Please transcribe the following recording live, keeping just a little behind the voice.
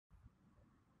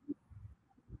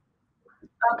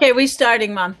Okay, we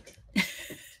starting, Mom.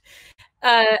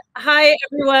 Hi,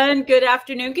 everyone. Good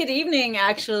afternoon. Good evening,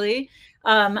 actually.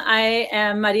 I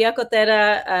am Maria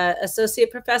Cotera,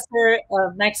 Associate Professor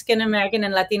of Mexican American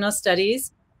and Latino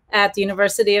Studies at the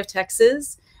University of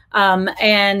Texas.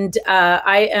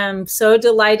 I am so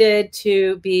delighted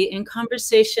to be in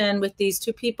conversation with these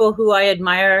two people who I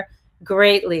admire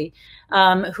greatly,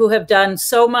 who have done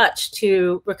so much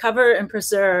to recover and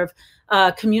preserve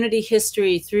community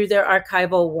history through their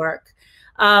archival work.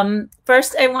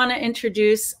 First, I want to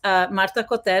introduce Marta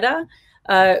Cotera.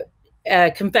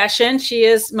 Confession, she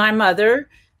is my mother,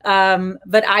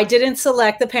 but I didn't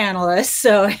select the panelists,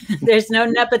 so there's no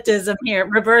nepotism here,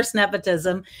 reverse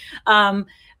nepotism.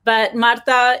 But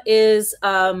Marta is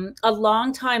a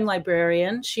longtime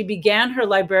librarian. She began her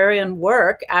librarian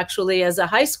work actually as a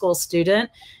high school student,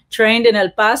 trained in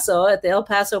El Paso at the El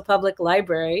Paso Public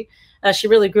Library. She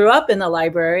really grew up in the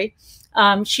library.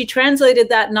 She translated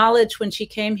that knowledge when she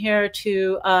came here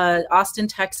to Austin,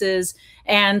 Texas,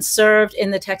 and served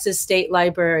in the Texas State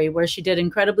Library, where she did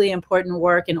incredibly important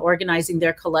work in organizing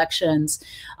their collections.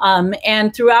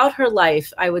 And throughout her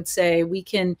life, I would say we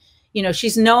can,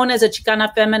 she's known as a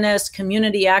Chicana feminist,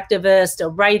 community activist, a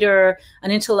writer, an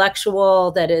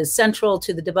intellectual that is central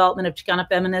to the development of Chicana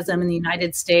feminism in the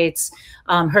United States.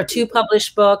 Her two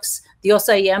published books,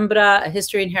 Diosa y Hembra, A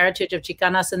History and Heritage of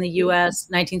Chicanas in the U.S.,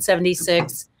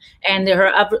 1976, and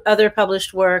her other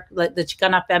published work, like The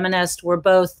Chicana Feminist, were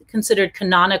both considered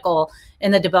canonical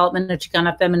in the development of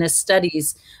Chicana feminist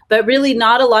studies. But really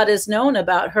not a lot is known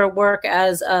about her work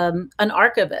as an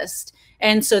archivist.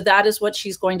 And so that is what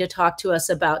she's going to talk to us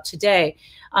about today.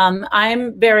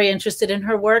 I'm very interested in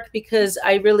her work because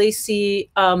I really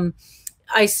see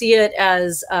it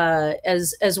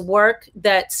as work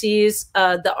that sees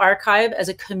the archive as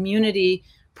a community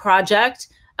project,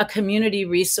 a community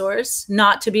resource,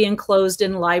 not to be enclosed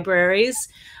in libraries,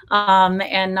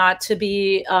 and not to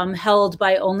be held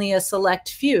by only a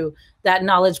select few. That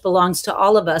knowledge belongs to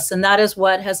all of us, and that is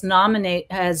what has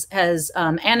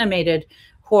animated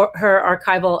her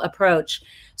archival approach.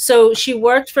 So she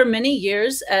worked for many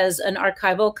years as an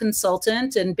archival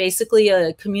consultant and basically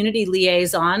a community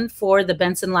liaison for the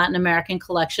Benson Latin American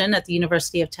Collection at the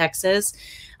University of Texas.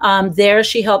 There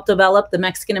she helped develop the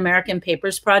Mexican American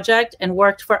Papers Project and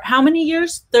worked for how many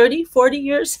years? 30, 40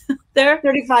 years there?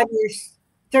 35 years.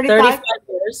 35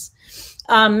 years.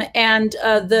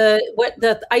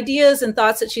 The ideas and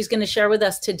thoughts that she's going to share with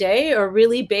us today are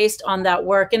really based on that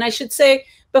work. And I should say,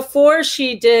 before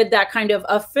she did that kind of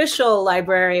official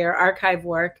library or archive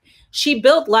work, she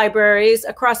built libraries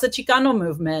across the Chicano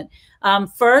movement.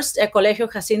 First, El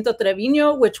Colegio Jacinto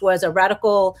Treviño, which was a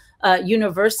radical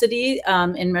university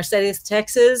in Mercedes,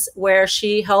 Texas, where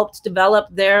she helped develop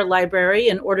their library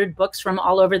and ordered books from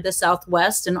all over the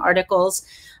Southwest and articles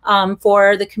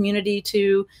for the community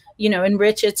to,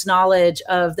 enrich its knowledge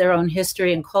of their own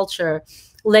history and culture.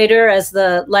 Later, as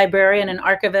the librarian and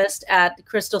archivist at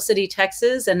Crystal City,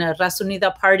 Texas, and a Raza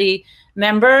Unida Party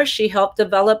member, she helped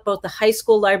develop both the high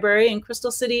school library in Crystal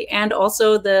City and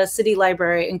also the city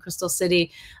library in Crystal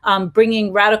City,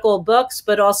 bringing radical books,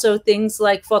 but also things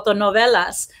like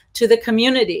fotonovelas to the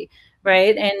community,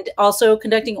 right? And also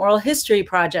conducting oral history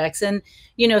projects. And,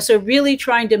 so really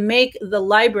trying to make the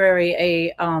library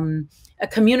a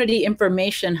community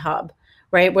information hub,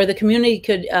 right, where the community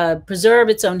could preserve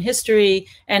its own history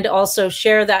and also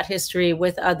share that history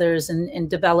with others and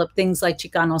develop things like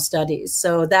Chicano studies.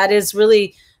 So that is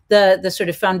really the sort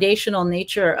of foundational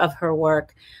nature of her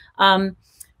work.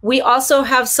 We also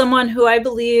have someone who I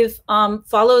believe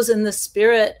follows in the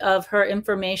spirit of her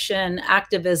information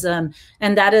activism,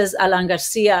 and that is Alan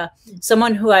Garcia,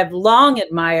 someone who I've long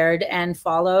admired and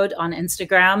followed on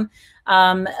Instagram.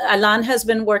 Alan has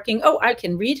been working, I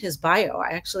can read his bio.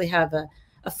 I actually have a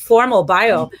formal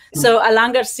bio. So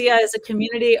Alan Garcia is a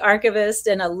community archivist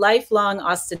and a lifelong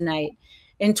Austinite.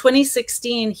 In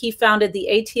 2016, he founded the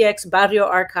ATX Barrio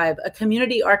Archive, a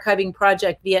community archiving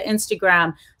project via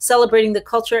Instagram, celebrating the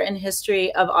culture and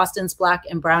history of Austin's Black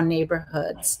and Brown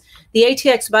neighborhoods. The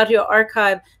ATX Barrio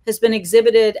Archive has been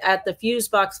exhibited at the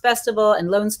Fusebox Festival and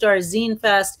Lone Star Zine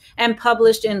Fest and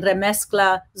published in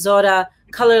Remezcla, Zora,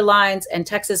 Color Lines, and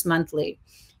Texas Monthly.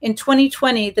 In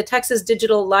 2020, the Texas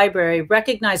Digital Library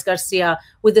recognized Garcia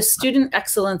with the Student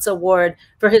Excellence Award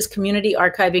for his community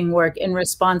archiving work in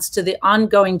response to the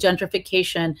ongoing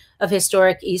gentrification of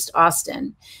historic East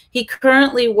Austin. He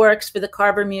currently works for the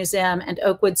Carver Museum and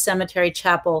Oakwood Cemetery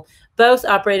Chapel, both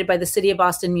operated by the City of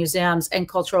Austin Museums and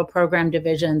Cultural Program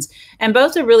Divisions. And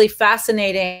both are really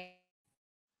fascinating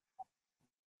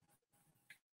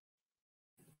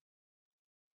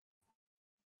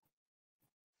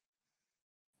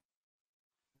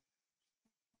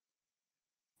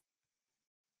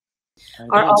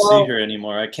I are don't see all. her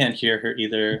anymore. I can't hear her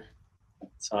either.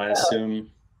 So I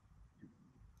assume.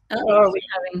 Are we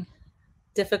having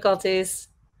difficulties?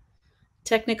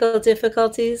 Technical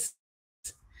difficulties?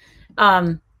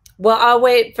 Well, I'll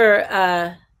wait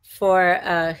for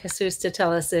Jesus to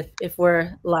tell us if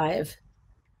we're live.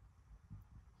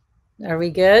 Are we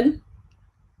good?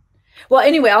 Well,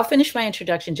 anyway, I'll finish my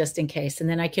introduction just in case, and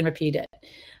then I can repeat it.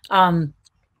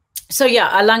 So yeah,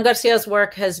 Alan Garcia's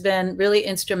work has been really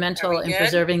instrumental in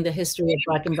preserving the history of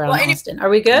Black and Brown Austin. Are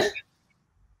we good?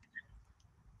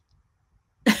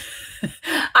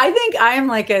 I think I'm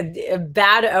like a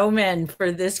bad omen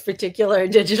for this particular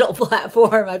digital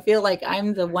platform. I feel like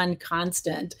I'm the one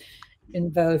constant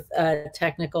in both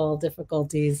technical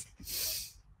difficulties.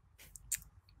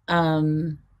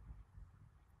 Mm-hmm.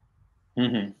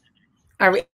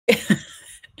 Are we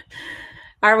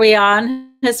are we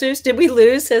on, Jesus? Did we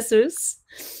lose Jesus?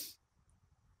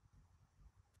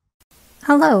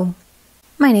 Hello,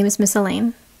 my name is Miss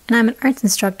Elaine, and I'm an arts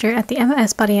instructor at the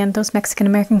M.S. Barrientos Mexican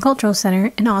American Cultural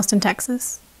Center in Austin,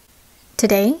 Texas.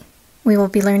 Today, we will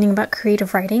be learning about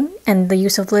creative writing and the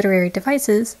use of literary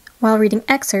devices while reading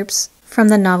excerpts from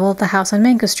the novel The House on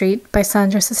Mango Street by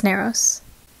Sandra Cisneros.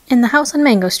 In The House on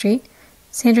Mango Street,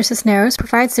 Sandra Cisneros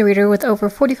provides the reader with over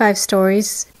 45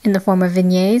 stories in the form of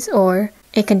vignettes, or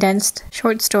a condensed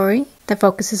short story that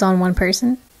focuses on one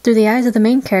person, through the eyes of the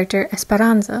main character,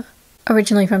 Esperanza.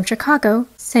 Originally from Chicago,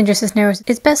 Sandra Cisneros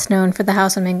is best known for The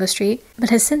House on Mango Street,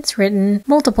 but has since written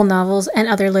multiple novels and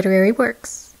other literary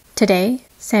works. Today,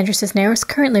 Sandra Cisneros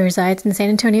currently resides in San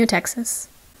Antonio, Texas.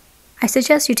 I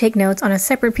suggest you take notes on a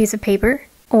separate piece of paper,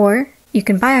 or you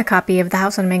can buy a copy of The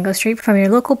House on Mango Street from your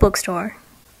local bookstore.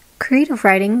 Creative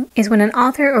writing is when an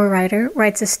author or writer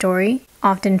writes a story,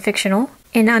 often fictional,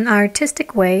 in an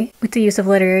artistic way with the use of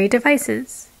literary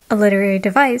devices. A literary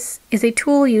device is a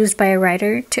tool used by a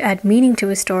writer to add meaning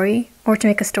to a story or to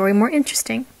make a story more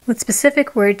interesting, with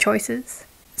specific word choices.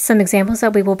 Some examples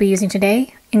that we will be using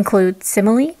today include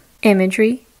simile,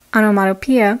 imagery,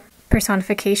 onomatopoeia,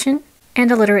 personification,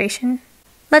 and alliteration.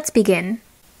 Let's begin.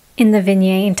 In the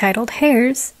vignette entitled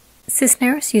Hairs,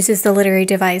 Cisneros uses the literary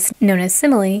device known as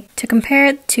simile to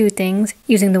compare two things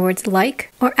using the words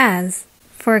like or as.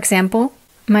 For example,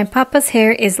 my papa's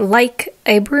hair is like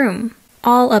a broom,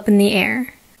 all up in the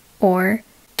air. Or,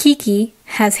 Kiki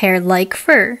has hair like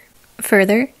fur.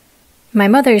 Further, my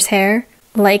mother's hair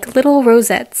like little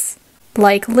rosettes,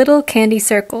 like little candy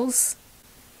circles.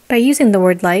 By using the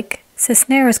word like,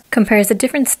 Cisneros compares the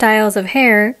different styles of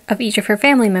hair of each of her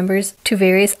family members to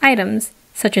various items,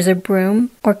 such as a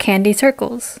broom or candy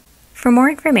circles. For more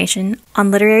information on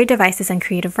literary devices and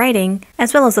creative writing,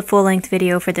 as well as a full-length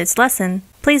video for this lesson,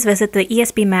 please visit the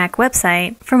ESB MAC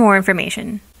website for more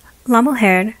information. La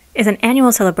Mujer is an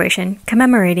annual celebration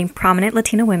commemorating prominent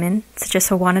Latino women such as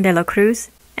Juana de la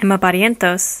Cruz, Emma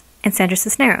Barrientos, and Sandra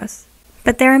Cisneros.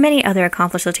 But there are many other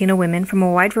accomplished Latino women from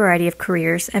a wide variety of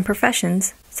careers and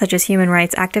professions, such as human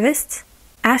rights activists,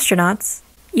 astronauts,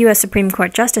 U.S. Supreme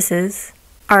Court justices,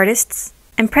 artists,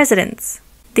 and presidents.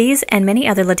 These and many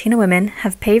other Latino women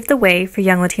have paved the way for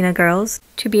young Latina girls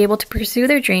to be able to pursue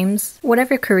their dreams,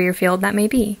 whatever career field that may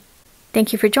be.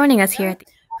 Thank you for joining us here at the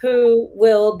who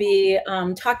will be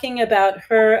talking about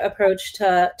her approach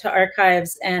to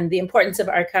archives and the importance of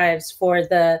archives for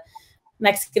the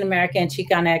Mexican American,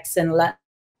 Chicanx, and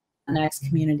Latinx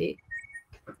community.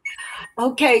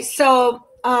 Okay, so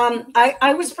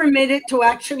I was permitted to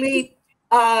actually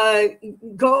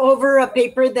go over a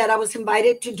paper that I was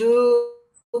invited to do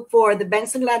for the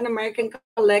Benson Latin American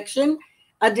collection,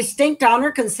 a distinct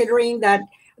honor considering that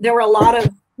there were a lot of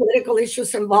political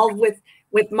issues involved with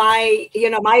my,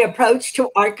 my approach to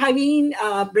archiving,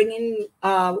 bringing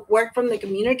work from the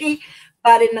community.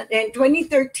 But in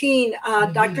 2013,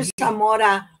 Dr.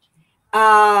 Zamora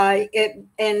and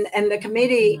the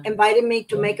committee invited me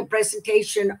to make a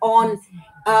presentation on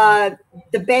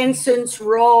the Benson's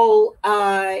role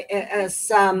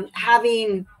as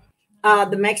having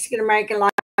the Mexican American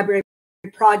Library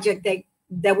project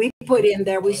that we put in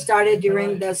there. We started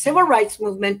during the civil rights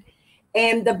movement,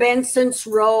 and the Benson's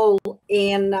role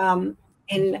in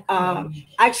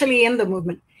actually in the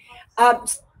movement.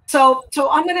 So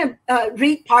I'm going to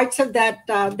read parts of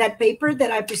that paper that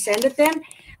I presented them,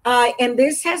 and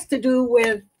this has to do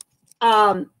with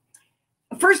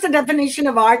first the definition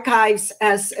of archives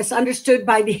as understood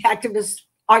by the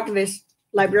archivist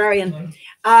librarian,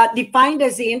 defined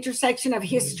as the intersection of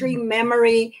history,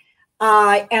 memory,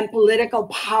 and political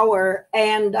power,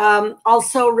 and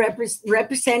also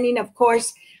representing, of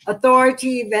course,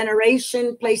 authority,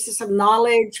 veneration, places of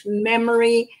knowledge,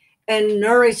 memory, and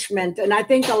nourishment. And I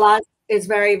think the last is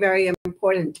very, very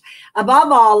important.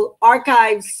 Above all,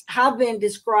 archives have been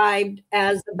described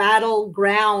as the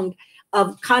battleground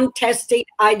of contesting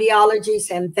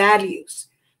ideologies and values.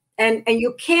 And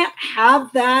you can't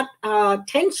have that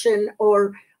tension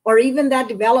or even that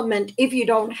development if you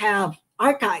don't have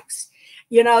archives.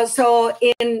 You know, so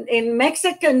in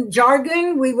Mexican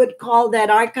jargon, we would call that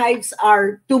archives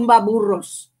are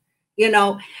tumbaburros, you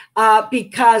know,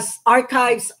 because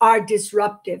archives are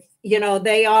disruptive. You know,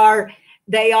 they are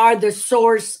the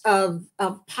source of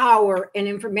power and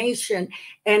information.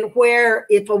 And where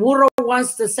if a burro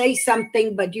wants to say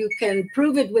something, but you can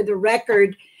prove it with a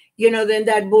record, you know, then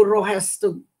that burro has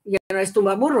to, you know, es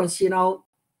tumbaburros, you know,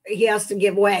 he has to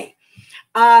give way.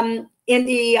 I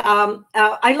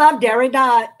love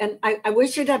Derrida, and I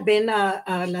wish it had been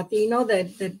a Latino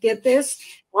that did this,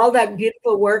 all that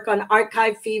beautiful work on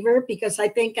archive fever, because I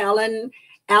think Alan,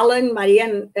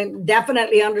 Maria, and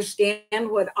definitely understand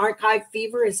what archive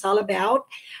fever is all about.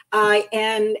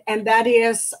 And that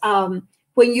is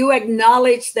when you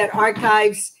acknowledge that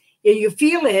archives, you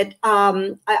feel it,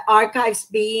 archives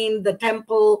being the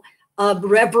temple of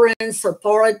reverence,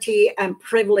 authority, and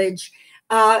privilege.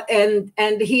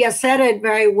 And he has said it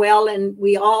very well, and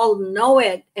we all know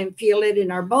it and feel it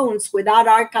in our bones. Without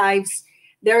archives,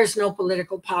 there is no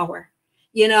political power,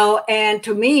 you know. And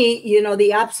to me, you know,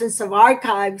 the absence of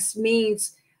archives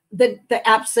means the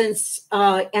absence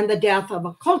and the death of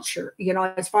a culture, you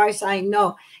know, as far as I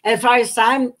know. As far as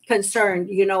I'm concerned,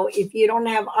 you know, if you don't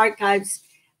have archives,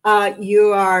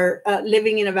 you are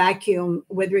living in a vacuum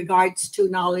with regards to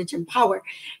knowledge and power.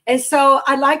 And so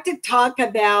I'd like to talk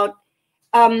about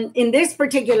in this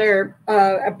particular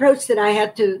approach that I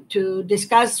had to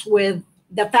discuss with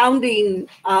the founding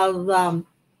of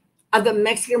the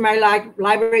Mexican American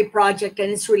Library Project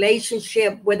and its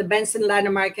relationship with the Benson Latin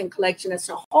American Collection as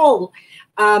a whole,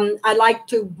 I'd like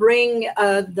to bring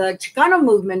the Chicano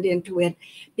movement into it,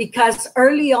 because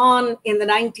early on in the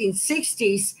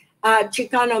 1960s,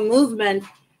 Chicano movement,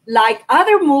 like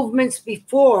other movements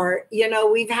before, you know,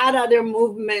 we've had other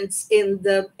movements in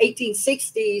the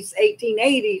 1860s,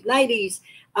 1880s, 90s,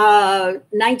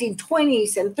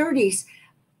 1920s, and 30s.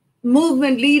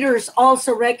 Movement leaders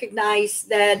also recognized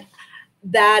that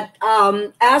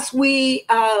as we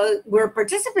were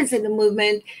participants in the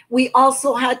movement, we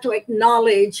also had to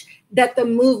acknowledge that the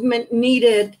movement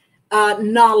needed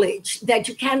knowledge, that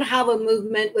you can't have a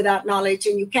movement without knowledge,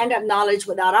 and you can't have knowledge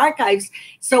without archives.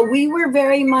 So we were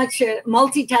very much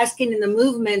multitasking in the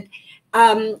movement,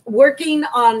 working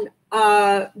on,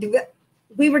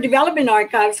 we were developing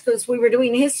archives because we were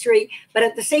doing history, but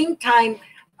at the same time,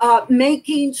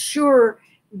 making sure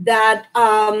that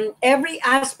every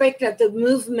aspect of the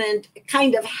movement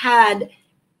kind of had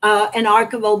an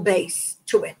archival base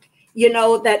to it. You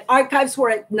know, that archives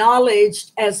were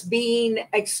acknowledged as being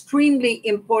extremely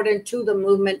important to the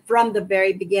movement from the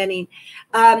very beginning.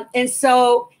 And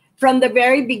so from the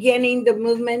very beginning, the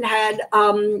movement had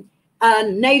a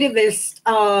nativist,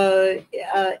 a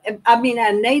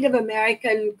Native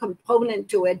American component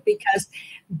to it, because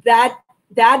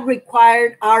that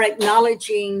required our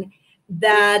acknowledging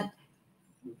that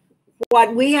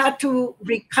what we had to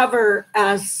recover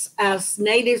as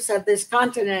natives of this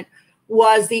continent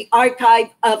was the archive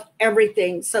of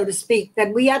everything, so to speak,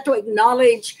 that we had to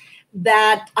acknowledge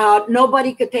that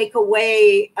nobody could take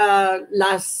away our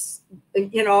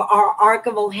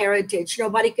archival heritage.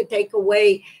 Nobody could take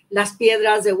away Las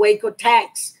Piedras de Hueco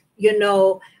tax, you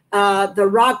know, the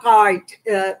rock art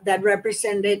that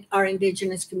represented our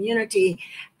indigenous community.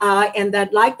 And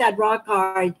that, like that rock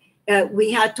art,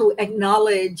 we had to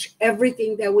acknowledge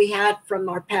everything that we had from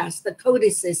our past, the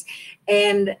codices,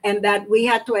 and that we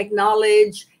had to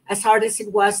acknowledge, as hard as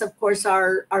it was, of course,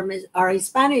 our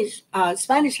Spanish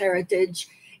heritage,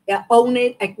 own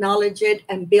it, acknowledge it,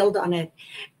 and build on it.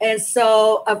 And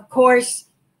so, of course,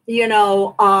 you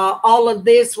know, all of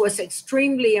this was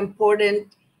extremely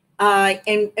important,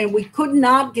 and we could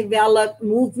not develop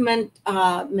movement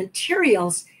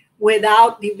materials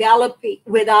without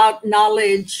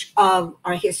knowledge of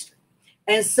our history.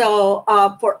 And so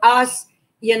for us,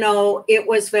 you know, it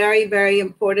was very, very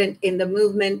important in the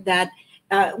movement that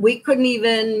we couldn't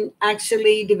even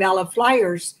actually develop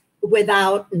flyers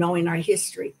without knowing our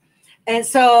history. And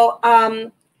so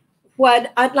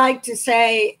what I'd like to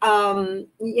say,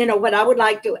 you know, what I would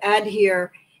like to add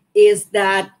here is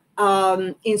that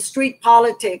in street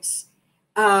politics,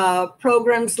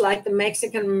 programs like the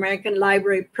Mexican American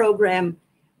Library Program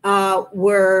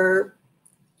were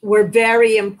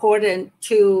very important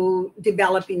to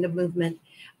developing the movement.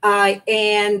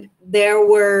 And there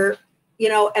were, you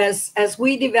know, as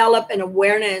we develop an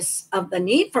awareness of the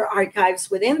need for archives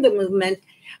within the movement,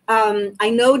 I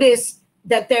noticed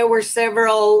that there were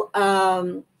several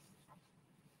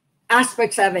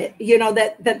aspects of it, you know,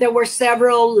 that there were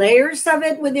several layers of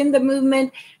it within the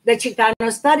movement. The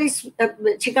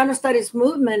Chicano Studies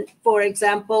movement, for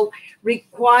example,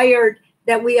 required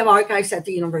that we have archives at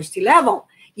the university level,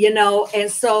 you know, and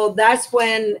so that's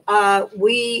when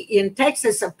we in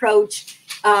Texas approached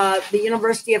the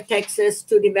University of Texas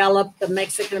to develop the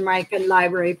Mexican American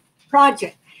Library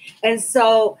Project. And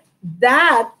so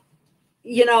that,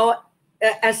 you know,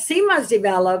 as CMAS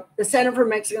developed, the Center for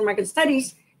Mexican American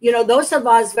Studies, you know, those of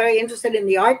us very interested in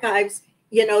the archives,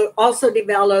 you know, also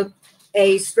developed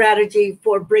a strategy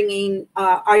for bringing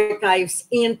archives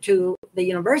into the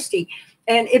university.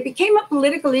 And it became a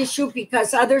political issue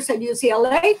because others at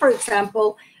UCLA, for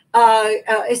example,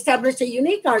 established a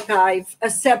unique archive,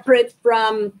 separate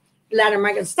from Latin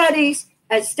American Studies.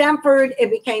 At Stanford, it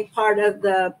became part of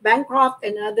the Bancroft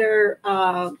and other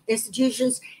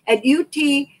institutions. At UT,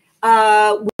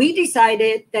 we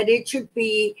decided that it should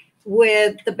be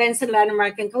with the Benson Latin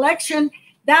American Collection.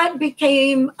 That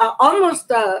became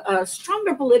almost a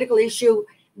stronger political issue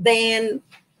than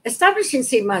establishing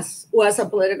CMAS was a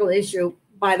political issue,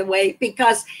 by the way,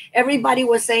 because everybody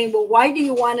was saying, well, why do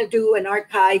you want to do an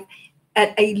archive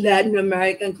at a Latin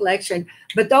American collection?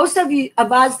 But those of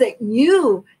us that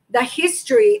knew the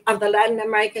history of the Latin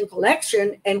American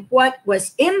collection and what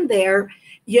was in there,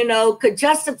 you know, could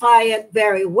justify it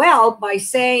very well by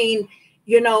saying,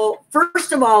 you know,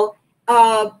 first of all,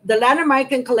 the Latin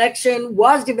American collection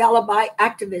was developed by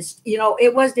activists. You know,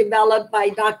 it was developed by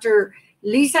Dr.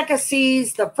 Lisa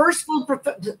Casillas, the first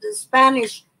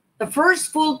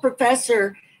full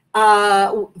professor,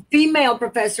 female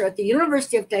professor at the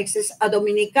University of Texas, a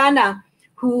Dominicana,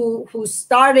 who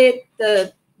started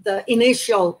the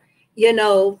initial, you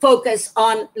know, focus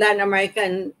on Latin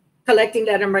American, collecting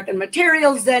Latin American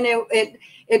materials. Then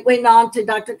it went on to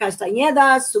Dr.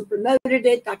 Castañeda, who promoted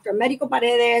it, Dr. Americo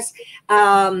Paredes,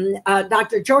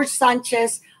 Dr. George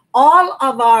Sanchez, all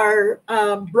of our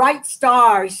bright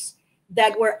stars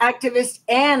that were activists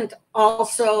and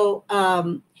also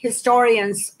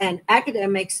historians and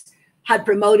academics had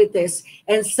promoted this.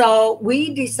 And so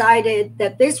we decided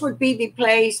that this would be the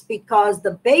place because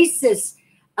the basis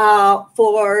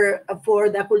for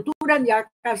the cultura and the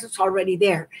archives is already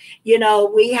there. You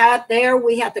know, we had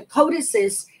the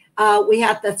codices, we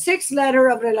had the 6th letter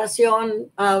of relación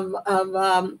of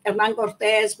Hernán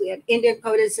Cortés, we had Indian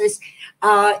codices.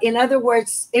 In other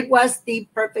words, it was the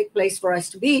perfect place for us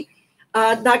to be.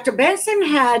 Dr. Benson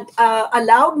had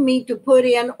allowed me to put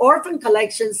in orphan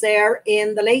collections there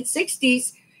in the late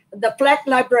 60s, the Fleck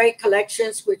Library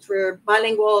collections, which were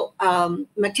bilingual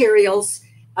materials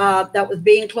that was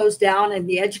being closed down in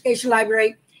the Education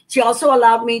Library. She also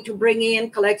allowed me to bring in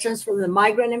collections from the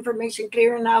Migrant Information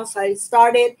Clearinghouse I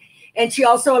started, and she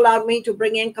also allowed me to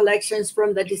bring in collections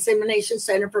from the Dissemination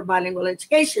Center for Bilingual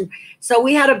Education. So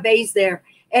we had a base there.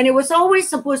 And it was always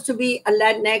supposed to be a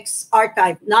Latinx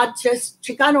archive, not just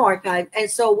Chicano archive.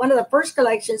 And so one of the first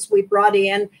collections we brought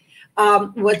in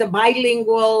was a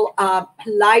bilingual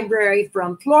library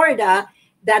from Florida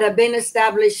that had been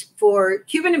established for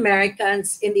Cuban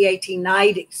Americans in the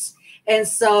 1890s. And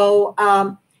so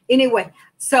anyway,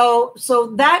 so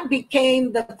that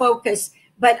became the focus.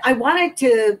 But I wanted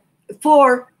to,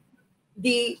 for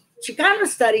the Chicano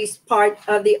Studies part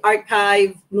of the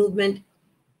archive movement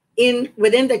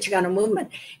within the Chicano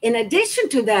movement. In addition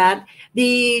to that,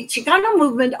 the Chicano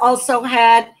movement also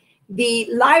had the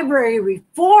library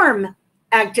reform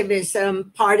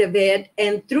activism part of it.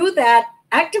 And through that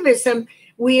activism,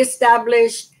 we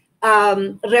established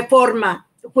Reforma,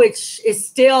 which is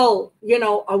still, you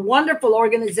know, a wonderful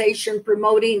organization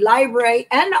promoting library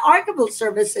and archival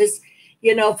services,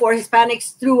 you know, for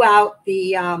Hispanics throughout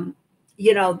the,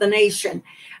 you know, the nation.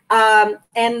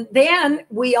 And then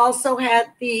we also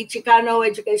had the Chicano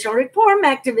Education Reform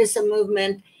Activism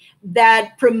movement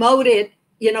that promoted,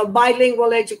 you know,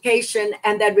 bilingual education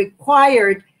and that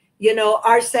required, you know,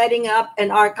 our setting up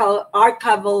an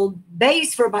archival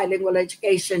base for bilingual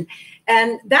education.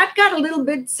 And that got a little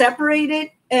bit separated.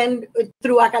 And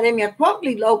through Academia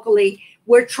Cuautli locally,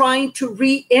 we're trying to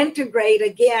reintegrate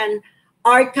again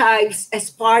archives as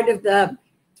part of the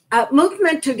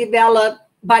movement to develop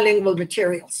bilingual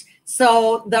materials.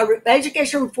 So the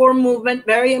education reform movement,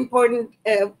 very important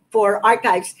for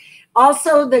archives.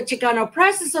 Also, the Chicano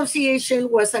Press Association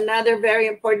was another very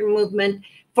important movement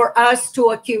for us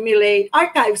to accumulate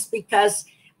archives because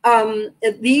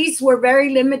these were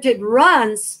very limited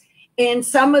runs, and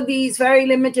some of these very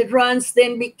limited runs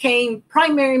then became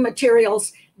primary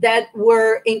materials that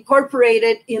were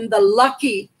incorporated in the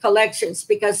Lucky collections,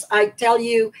 because I tell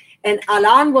you, and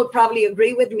Alan will probably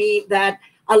agree with me, that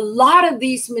a lot of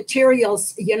these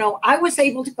materials, you know, I was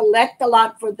able to collect a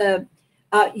lot for the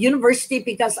university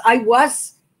because I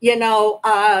was, you know,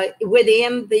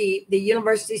 within the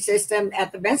university system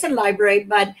at the Benson Library,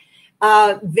 but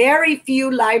very few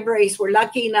libraries were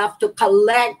lucky enough to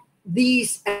collect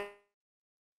these.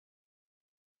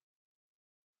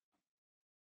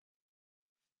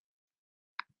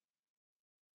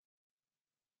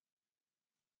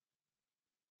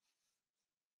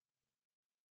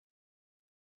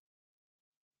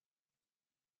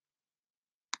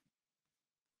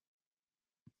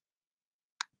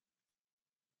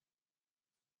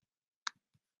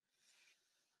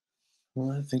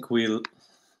 Well, I think we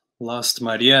lost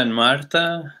Maria and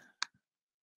Marta.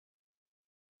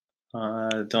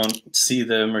 Don't see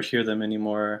them or hear them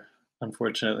anymore,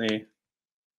 unfortunately.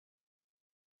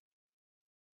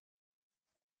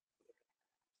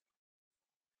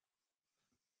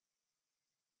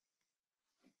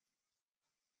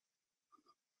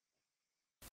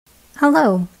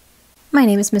 Hello, my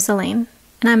name is Miss Elaine,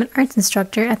 and I'm an arts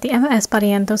instructor at the MAS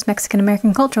Barrientos Mexican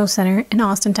American Cultural Center in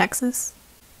Austin, Texas.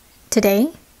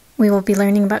 Today, we will be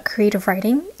learning about creative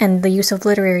writing and the use of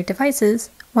literary devices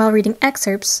while reading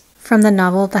excerpts from the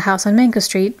novel The House on Mango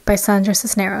Street by Sandra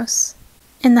Cisneros.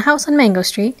 In The House on Mango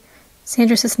Street,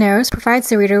 Sandra Cisneros provides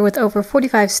the reader with over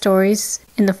 45 stories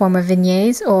in the form of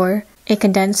vignettes, or a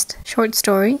condensed short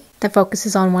story that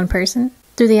focuses on one person,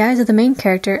 through the eyes of the main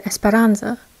character,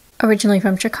 Esperanza. Originally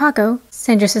from Chicago,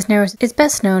 Sandra Cisneros is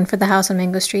best known for The House on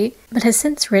Mango Street, but has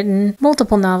since written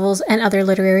multiple novels and other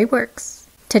literary works.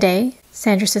 Today,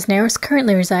 Sandra Cisneros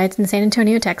currently resides in San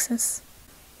Antonio, Texas.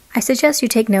 I suggest you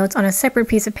take notes on a separate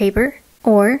piece of paper,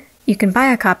 or you can buy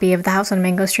a copy of The House on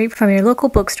Mango Street from your local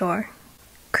bookstore.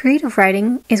 Creative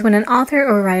writing is when an author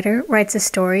or writer writes a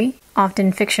story,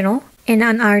 often fictional, in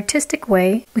an artistic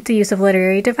way with the use of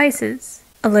literary devices.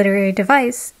 A literary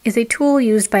device is a tool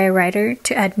used by a writer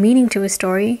to add meaning to a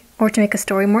story or to make a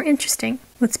story more interesting,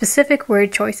 with specific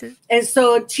word choices. And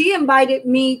so she invited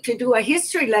me to do a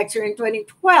history lecture in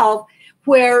 2012,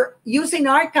 where using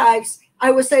archives,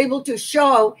 I was able to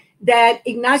show that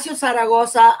Ignacio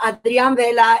Zaragoza, Adrián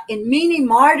Vela, and many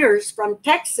martyrs from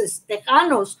Texas,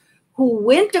 Tejanos, who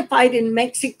went to fight in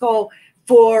Mexico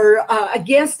for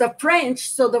against the French,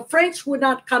 so the French would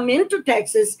not come into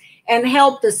Texas and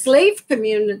help the slave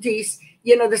communities,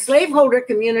 you know, the slaveholder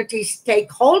communities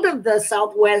take hold of the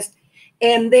Southwest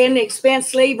and then expand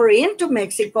slavery into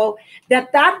Mexico,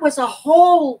 that was a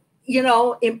whole, you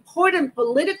know, important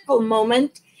political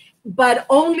moment, but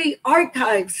only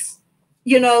archives,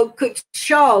 you know, could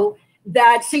show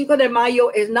that Cinco de Mayo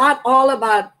is not all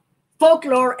about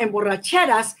folklore and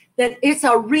borracheras, that it's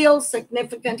a real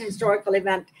significant historical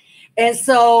event. And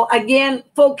so again,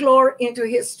 folklore into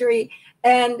history.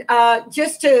 And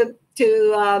just to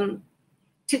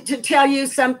tell you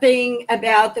something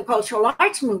about the cultural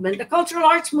arts movement. The cultural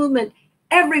arts movement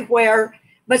everywhere,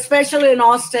 but especially in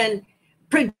Austin,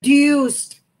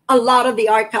 produced a lot of the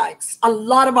archives, a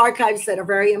lot of archives that are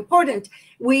very important.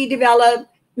 We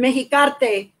developed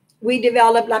Mexicarte, we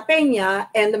developed La Peña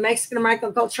and the Mexican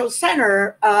American Cultural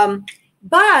Center.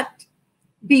 But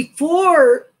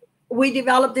before we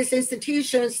developed these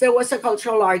institutions, there was a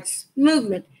cultural arts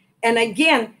movement. And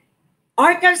again,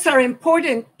 archives are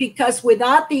important because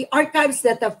without the archives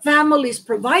that the families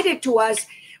provided to us,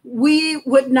 we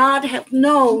would not have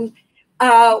known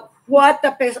what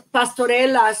the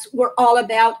pastorelas were all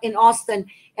about in Austin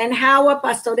and how a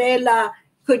pastorela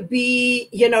could be,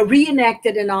 you know,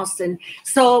 reenacted in Austin.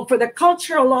 So for the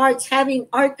cultural arts, having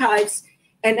archives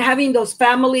and having those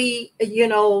family, you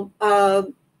know,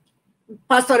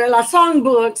 pastorela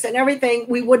songbooks and everything,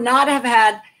 we would not have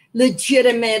had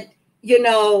legitimate, you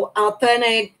know,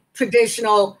 authentic,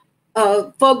 traditional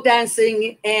folk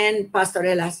dancing and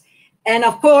pastorelas. And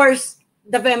of course,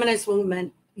 the feminist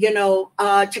movement, you know,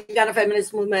 Chicana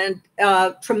feminist movement,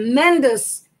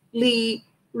 tremendously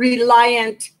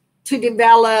reliant to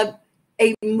develop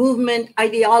a movement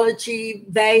ideology,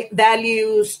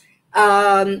 values.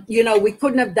 You know, we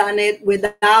couldn't have done it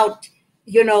without,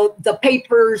 you know, the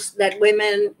papers that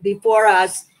women before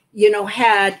us, you know,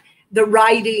 had, the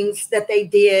writings that they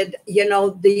did, you know,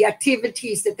 the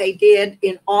activities that they did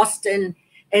in Austin.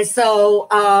 And so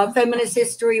feminist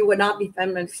history would not be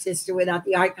feminist history without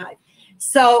the archive.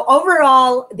 So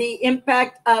overall, the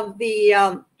impact of the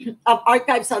of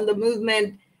archives on the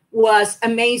movement was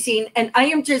amazing. And I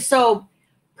am just so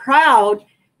proud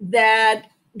that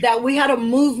we had a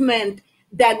movement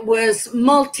that was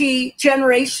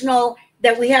multi-generational,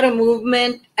 that we had a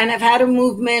movement and have had a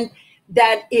movement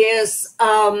that is,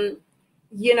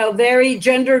 you know, very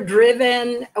gender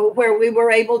driven, where we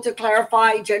were able to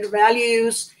clarify gender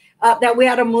values, that we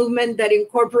had a movement that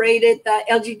incorporated the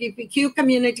LGBTQ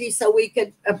community so we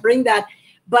could bring that.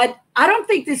 But I don't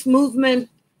think this movement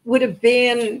would have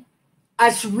been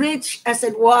as rich as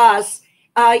it was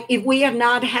if we had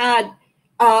not had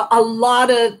a lot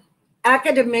of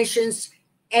academicians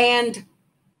and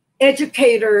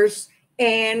educators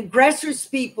and grassroots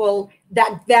people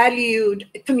that valued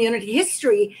community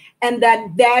history and that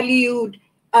valued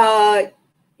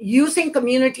using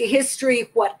community history,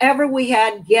 whatever we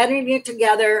had, getting it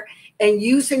together and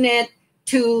using it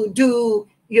to do,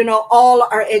 you know, all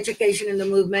our education in the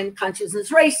movement,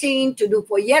 consciousness raising, to do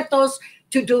folletos,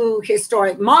 to do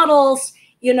historic models,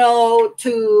 you know,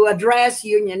 to address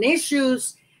union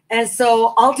issues. And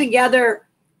so altogether,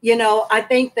 you know, I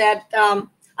think that,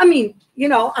 I mean, you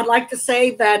know, I'd like to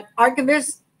say that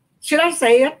archivists, should I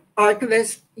say it?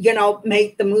 Archivists, you know,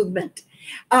 make the movement.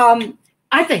 I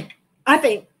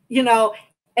think, you know,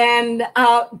 and,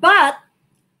 but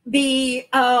the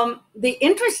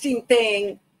interesting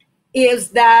thing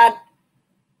is that,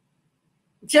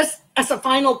 just as a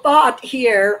final thought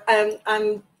here,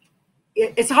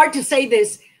 it's hard to say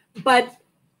this, but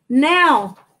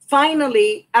now,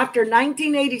 finally, after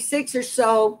 1986 or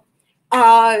so,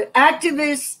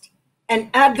 activists and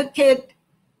advocate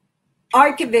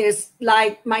archivists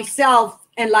like myself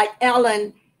and like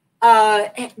Ellen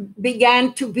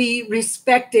began to be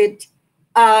respected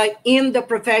in the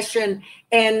profession.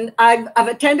 And I've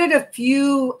attended a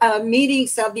few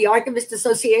meetings of the Archivist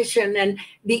Association, and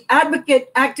the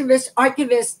advocate, activist,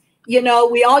 archivists, you know,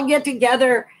 we all get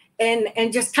together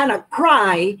and just kind of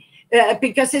cry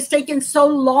because it's taken so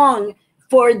long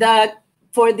for the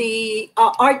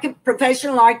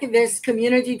professional archivist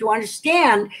community to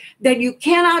understand that you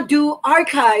cannot do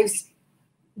archives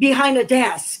behind a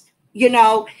desk, you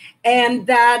know, and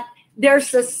that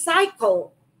there's a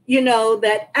cycle, you know,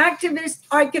 that activists,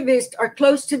 archivists are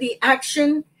close to the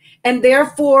action, and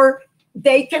therefore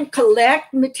they can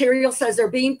collect materials as they're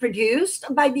being produced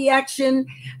by the action,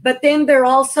 but then they're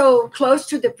also close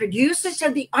to the producers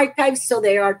of the archives, so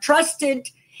they are trusted.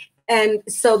 And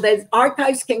so the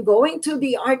archives can go into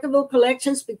the archival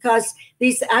collections because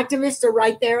these activists are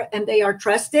right there and they are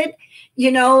trusted,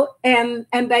 you know, and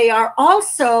they are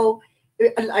also,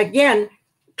 again,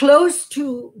 close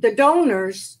to the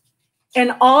donors,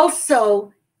 and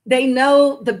also they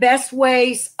know the best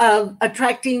ways of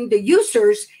attracting the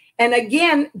users. And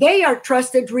again, they are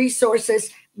trusted resources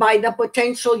by the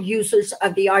potential users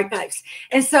of the archives.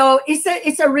 And so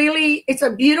it's a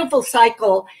beautiful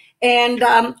cycle. And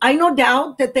I no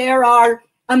doubt that there are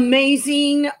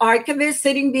amazing archivists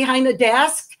sitting behind a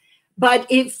desk, but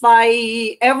if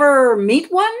I ever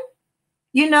meet one,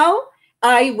 you know,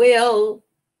 I will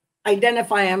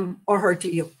identify him or her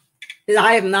to you.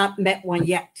 I have not met one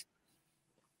yet.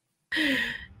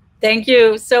 Thank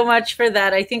you so much for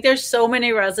that. I think there's so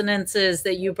many resonances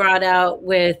that you brought out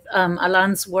with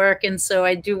Alan's work. And so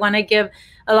I do want to give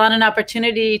Alan an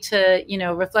opportunity to, you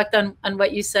know, reflect on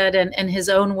what you said and his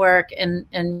own work. And,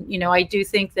 you know, I do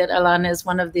think that Alan is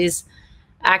one of these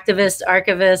activist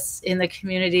archivists in the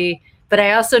community, but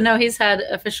I also know he's had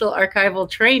official archival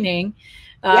training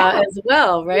as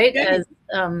well, right?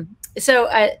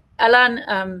 Okay.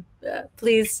 Alan,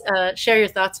 please share your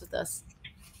thoughts with us.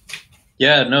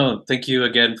 Yeah, no, thank you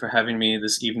again for having me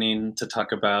this evening to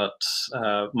talk about,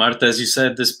 Marta, as you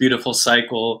said, this beautiful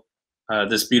cycle,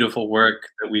 this beautiful work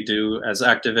that we do as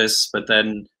activists, but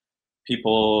then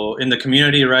people in the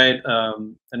community, right?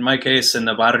 In my case, in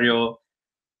the barrio,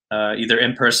 either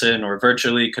in person or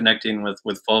virtually connecting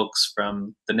with folks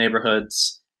from the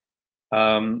neighborhoods.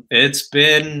 It's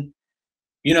been,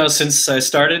 you know, since I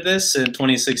started this in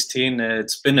 2016,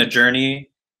 it's been a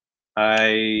journey.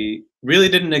 I really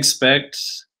didn't expect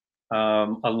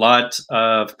a lot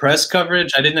of press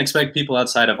coverage. I didn't expect people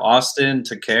outside of Austin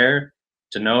to care,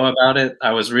 to know about it.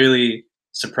 I was really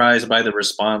surprised by the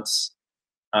response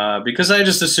because I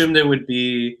just assumed it would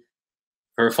be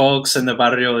for folks in the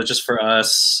barrio, just for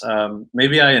us.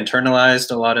 Maybe I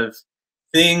internalized a lot of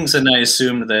things and I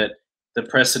assumed that the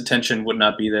press attention would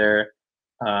not be there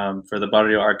for the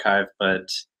barrio archive, but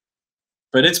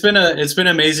it's been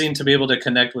amazing to be able to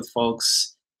connect with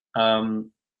folks.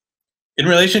 In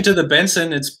relation to the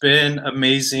Benson, it's been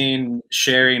amazing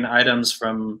sharing items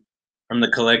from the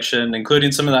collection,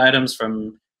 including some of the items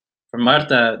from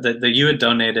Marta that you had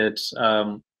donated,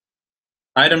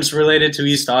 items related to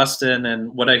East Austin.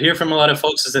 And what I hear from a lot of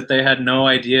folks is that they had no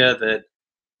idea that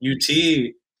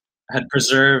UT had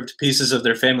preserved pieces of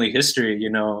their family history, you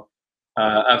know,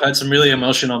 I've had some really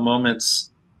emotional moments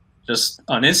just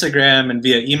on Instagram and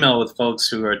via email with folks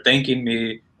who are thanking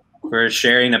me for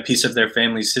sharing a piece of their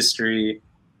family's history,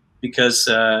 because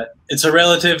it's a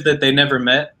relative that they never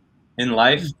met in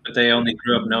life, but they only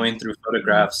grew up knowing through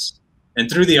photographs. And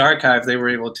through the archive, they were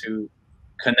able to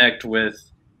connect with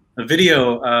a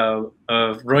video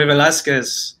of Roy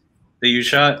Velasquez that you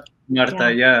shot,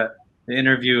 Marta. Yeah, the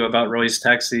interview about Roy's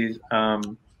taxi.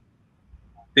 The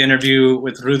interview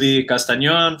with Rudy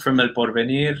Castañón from El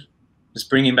Porvenir, just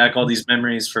bringing back all these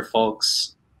memories for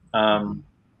folks.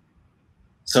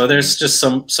 So there's just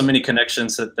so many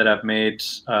connections that I've made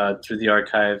through the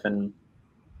archive, and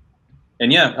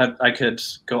yeah, I could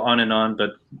go on and on,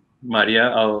 but Maria,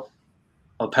 I'll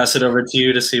pass it over to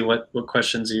you to see what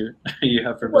questions you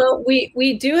have for both. Well,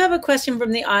 we do have a question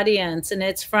from the audience, and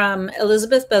it's from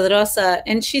Elizabeth Pedrosa,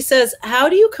 and she says, how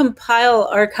do you compile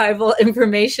archival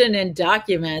information and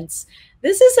documents?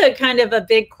 This is a kind of a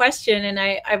big question, and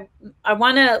I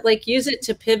want to like use it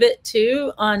to pivot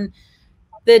too on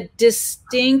the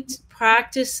distinct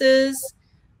practices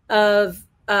of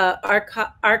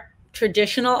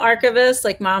traditional archivists,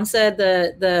 like Mom said,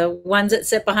 the ones that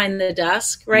sit behind the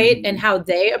desk, right? Mm-hmm. And how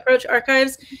they approach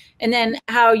archives, and then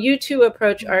how you two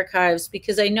approach archives,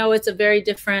 because I know it's a very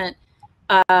different,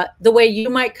 the way you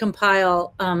might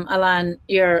compile, Alan,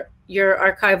 your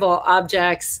archival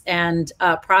objects and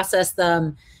process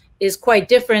them is quite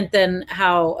different than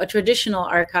how a traditional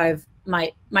archive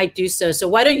might do so. So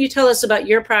why don't you tell us about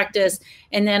your practice,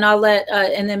 and then I'll let,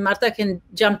 and then Marta can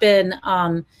jump in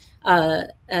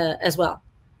as well.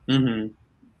 Mm-hmm.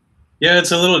 Yeah,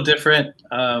 it's a little different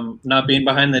not being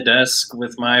behind the desk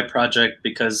with my project,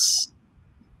 because,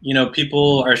 you know,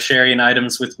 people are sharing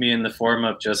items with me in the form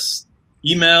of just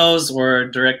emails or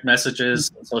direct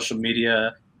messages on social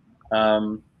media.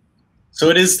 So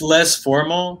it is less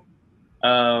formal,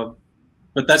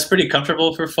 but that's pretty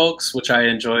comfortable for folks, which I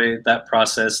enjoy that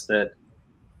process, that,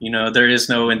 you know, there is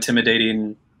no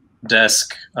intimidating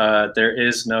desk. There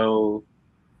is no,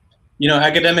 you know,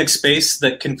 academic space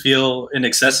that can feel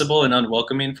inaccessible and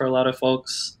unwelcoming for a lot of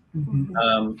folks.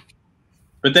 Mm-hmm.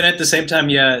 But then at the same time,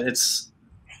 yeah, it's,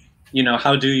 you know,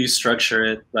 how do you structure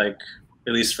it? Like,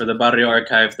 at least for the Barrio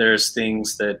Archive, there's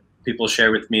things that people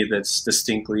share with me that's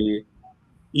distinctly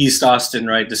East Austin,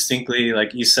 right? Distinctly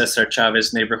like East Cesar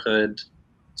Chavez neighborhood.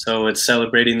 So it's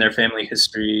celebrating their family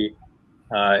history,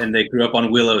 and they grew up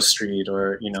on Willow Street,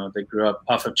 or, you know, they grew up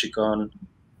off of Chicon.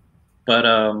 But,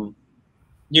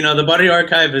 you know, the Barrio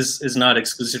Archive is not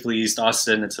exclusively East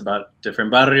Austin. It's about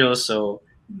different barrios. So,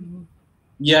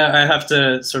 yeah, I have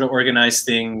to sort of organize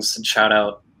things and shout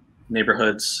out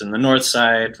neighborhoods in the north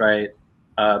side, right?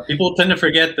 People tend to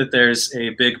forget that there's a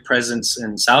big presence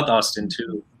in South Austin,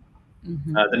 too.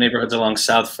 Mm-hmm. The neighborhoods along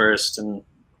South First and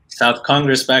South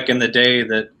Congress back in the day,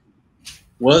 that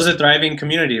was a thriving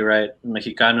community, right?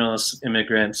 Mexicanos,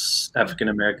 immigrants, African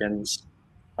Americans.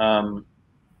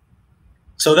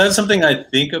 So that's something I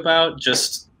think about,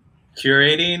 just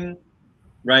curating,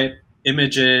 right?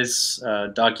 Images,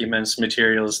 documents,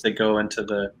 materials that go into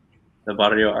the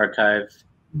Barrio Archive.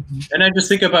 Mm-hmm. And I just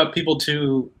think about people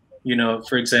too, you know,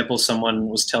 for example, someone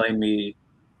was telling me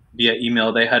via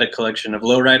email they had a collection of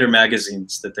lowrider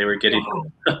magazines that they were getting.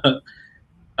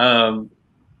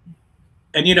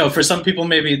 And, you know, for some people,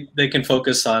 maybe they can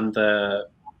focus on the,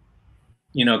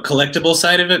 you know, collectible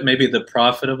side of it, maybe the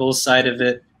profitable side of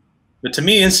it. But to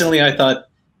me, instantly, I thought,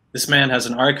 this man has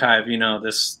an archive, you know,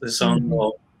 this own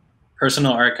little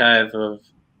personal archive of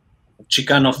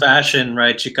Chicano fashion,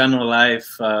 right? Chicano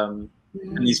life, and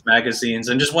these magazines.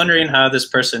 And just wondering how this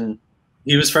person,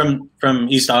 he was from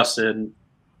East Austin,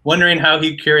 wondering how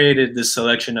he curated this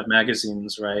selection of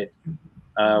magazines, right?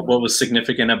 What was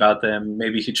significant about them.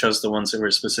 Maybe he chose the ones that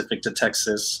were specific to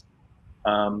Texas,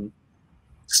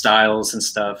 styles and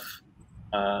stuff.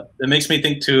 It makes me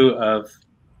think too of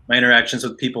my interactions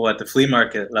with people at the flea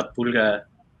market, La Pulga.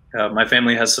 My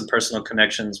family has some personal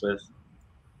connections with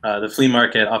the flea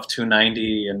market off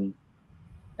 290, and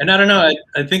I don't know.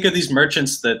 I think of these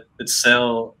merchants that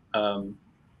sell.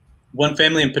 One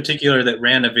family in particular that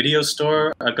ran a video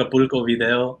store, Acapulco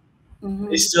Video. Mm-hmm.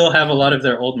 They still have a lot of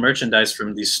their old merchandise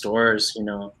from these stores, you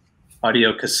know,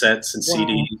 audio cassettes and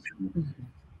CDs. Mm-hmm.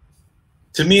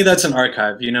 To me, that's an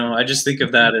archive, you know. I just think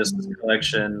of that as a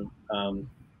collection.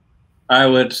 I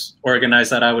would organize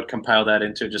that. I would compile that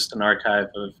into just an archive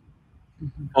of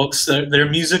folks, their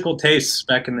musical tastes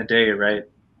back in the day, right?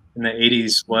 In the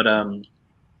 80s,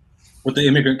 what the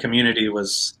immigrant community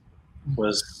was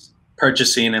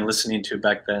purchasing and listening to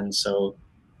back then. So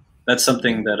that's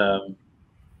something that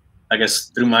I guess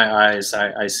through my eyes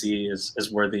I see as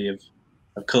worthy of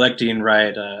collecting,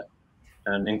 right?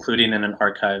 and including in an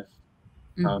archive.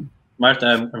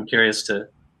 Marta, I'm curious to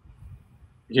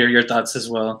hear your thoughts as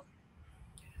well.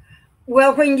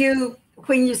 Well, when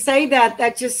you say that,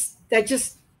 that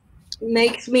just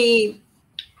makes me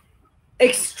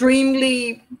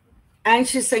extremely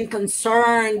anxious and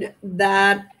concerned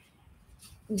that,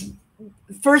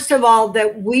 first of all,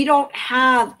 that we don't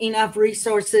have enough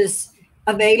resources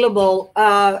available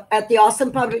at the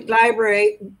Austin Public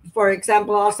Library. For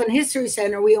example, Austin History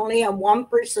Center, we only have one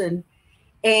person,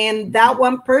 and that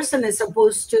one person is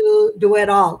supposed to do it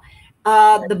all.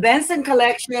 The Benson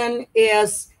collection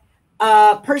is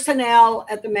personnel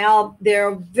at the MAL.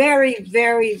 They're very,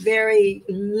 very, very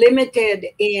limited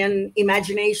in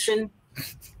imagination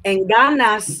and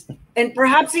ganas, and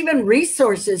perhaps even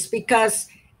resources, because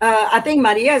I think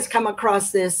Maria has come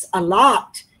across this a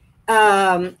lot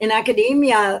in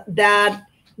academia, that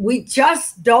we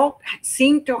just don't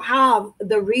seem to have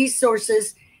the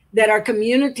resources that our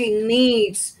community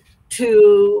needs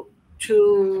to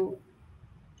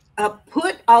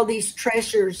put all these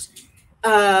treasures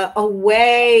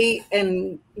away,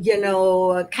 and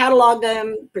catalog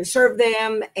them, preserve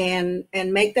them, and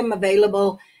make them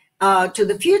available to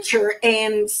the future.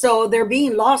 And so they're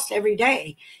being lost every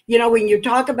day. When you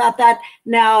talk about that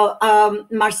now,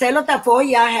 Marcelo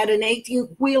Tafoya had an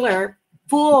 18-wheeler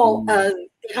full of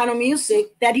Tejano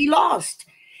music that he lost.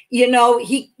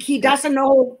 He doesn't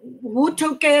know who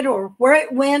took it or where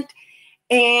it went.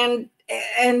 And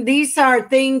these are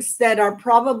things that are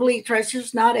probably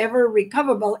treasures not ever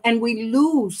recoverable. And we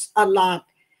lose a lot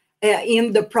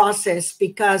in the process,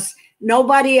 because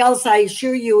nobody else, I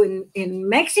assure you, in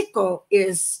Mexico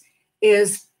is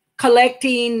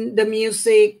collecting the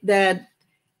music that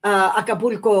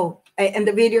Acapulco and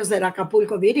the videos that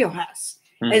Acapulco Video has.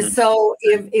 And so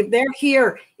if they're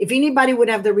here, if anybody would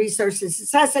have the resources,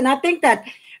 it's us. And I think that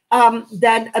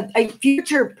that a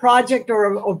future project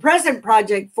or present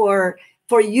project for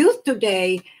youth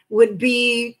today would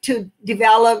be to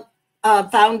develop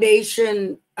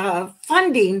foundation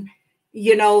funding,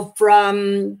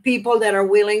 from people that are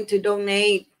willing to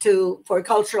donate for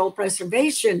cultural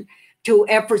preservation to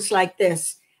efforts like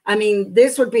this. I mean,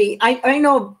 this would be, I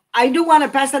know, I do want to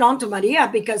pass it on to Maria,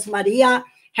 because Maria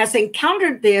has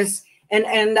encountered this,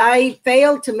 and I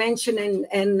failed to mention,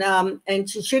 and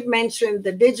she should mention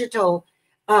the digital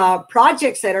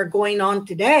projects that are going on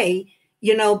today,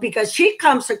 because she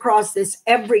comes across this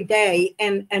every day,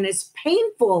 and it's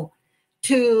painful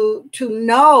to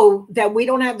know that we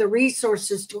don't have the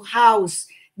resources to house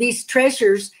these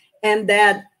treasures, and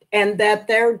that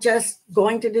they're just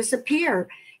going to disappear.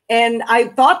 And I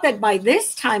thought that by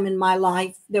this time in my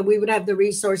life that we would have the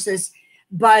resources,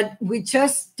 but we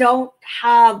just don't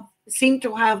seem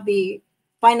to have the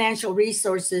financial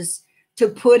resources to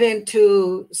put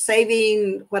into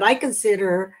saving what I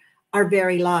consider our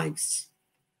very lives.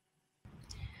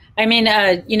 I mean,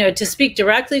 to speak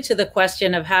directly to the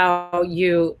question of how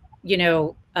you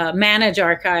manage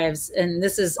archives, and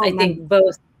this is, I think,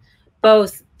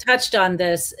 both touched on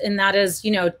this, and that is,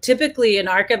 typically an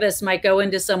archivist might go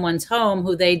into someone's home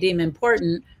who they deem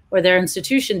important, or their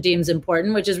institution deems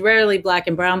important, which is rarely Black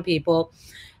and brown people,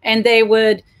 and they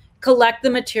would collect the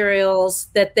materials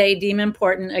that they deem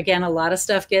important. Again, a lot of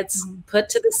stuff gets put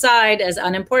to the side as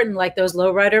unimportant, like those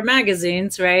lowrider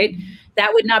magazines, right?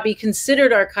 That would not be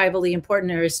considered archivally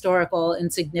important or historical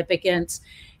in significance.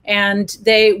 And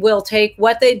they will take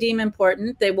what they deem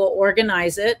important, they will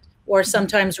organize it, or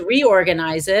sometimes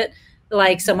reorganize it.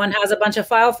 Like someone has a bunch of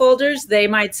file folders, they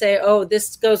might say, oh,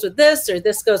 this goes with this, or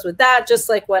this goes with that, just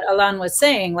like what Alan was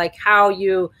saying, like how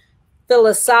you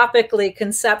philosophically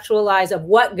conceptualize of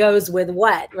what goes with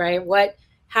what, right?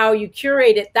 How you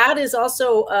curate it, that is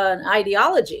also an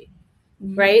ideology,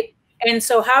 right? And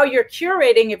so how you're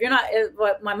curating, if you're not,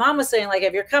 what my mom was saying, like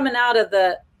if you're coming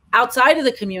outside of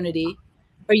the community,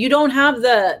 or you don't have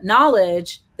the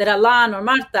knowledge that Alan or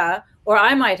Marta or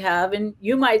I might have, and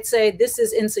you might say this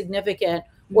is insignificant,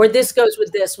 or this goes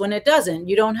with this, when it doesn't.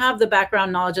 You don't have the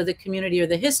background knowledge of the community or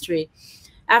the history.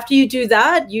 After you do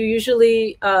that, you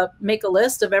usually make a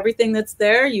list of everything that's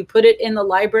there. You put it in the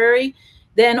library.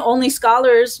 Then only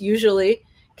scholars usually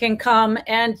can come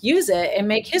and use it and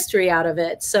make history out of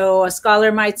it. So a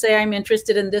scholar might say, I'm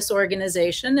interested in this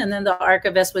organization. And then the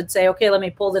archivist would say, okay, let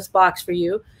me pull this box for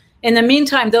you. In the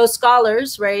meantime, those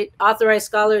scholars, right, authorized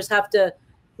scholars, have to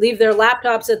leave their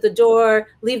laptops at the door,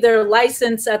 leave their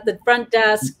license at the front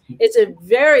desk. It's a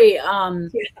very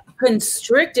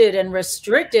constricted and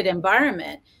restricted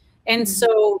environment. And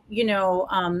so,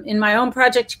 in my own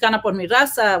project, Chicana por mi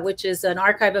raza, which is an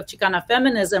archive of Chicana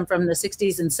feminism from the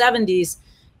 60s and 70s,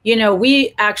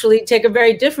 we actually take a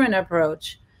very different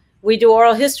approach. We do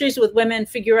oral histories with women,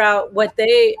 figure out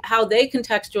how they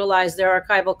contextualize their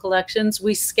archival collections.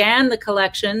 We scan the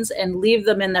collections and leave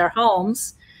them in their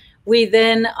homes. We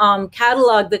then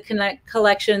catalog the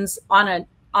collections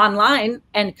online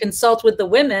and consult with the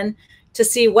women to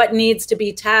see what needs to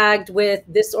be tagged with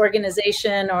this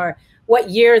organization, or what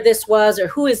year this was, or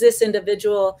who is this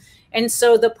individual. And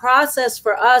so the process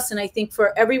for us, and I think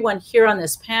for everyone here on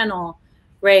this panel,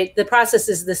 right, the process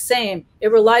is the same.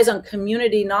 It relies on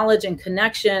community knowledge and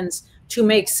connections to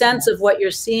make sense of what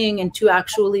you're seeing and to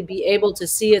actually be able to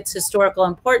see its historical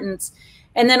importance.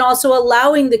 And then also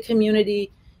allowing the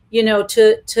community, you know,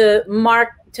 to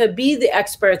be the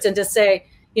experts and to say,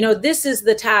 you know, this is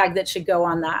the tag that should go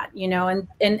on that, you know.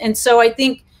 And so I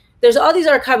think there's all these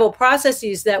archival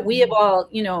processes that we have all,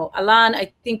 you know, Alan,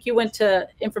 I think you went to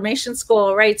information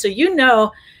school, right? So you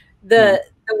know the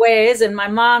ways, and my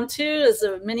mom too, is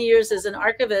many years as an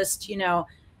archivist, you know,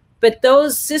 but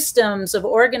those systems of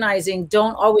organizing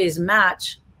don't always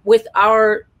match with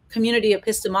our community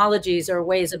epistemologies or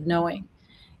ways of knowing.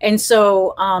 And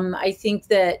so I think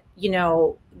that, you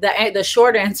know, the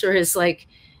short answer is like,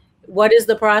 what is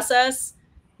the process?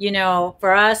 You know,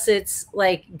 for us, it's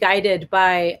like guided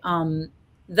by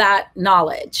that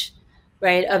knowledge,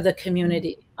 right, of the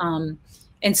community. And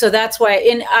so that's why,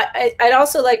 and I'd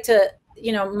also like to,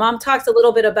 you know, Mom talked a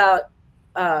little bit about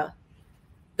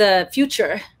the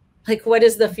future, like what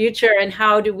is the future, and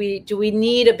how do we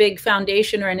need a big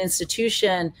foundation or an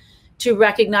institution to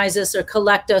recognize us or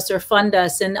collect us or fund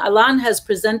us? And Alan has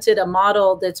presented a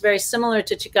model that's very similar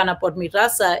to Chicana por mi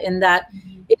Raza in that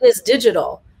it is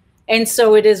digital. And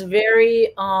so it is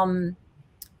very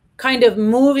kind of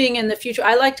moving in the future.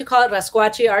 I like to call it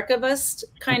Rasquachi archivist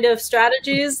kind of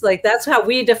strategies. Like that's how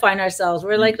we define ourselves.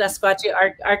 We're like Rasquachi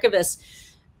archivists.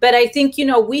 But I think, you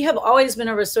know, we have always been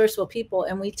a resourceful people,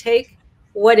 and we take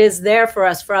what is there for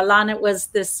us. For Alan, it was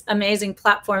this amazing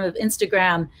platform of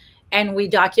Instagram, and we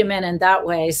document in that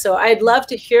way. So I'd love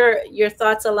to hear your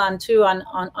thoughts, Alan, too,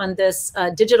 on this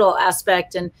digital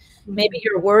aspect, and maybe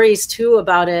your worries too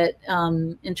about it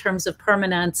in terms of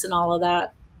permanence and all of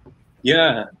that.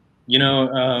 Yeah, you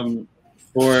know,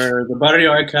 for the Barrio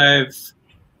Archive,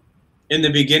 in the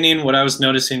beginning, what I was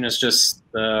noticing is just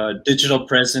the digital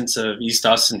presence of East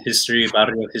Austin history,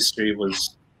 Barrio history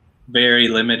was very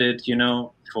limited, you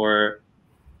know. For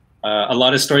a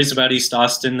lot of stories about East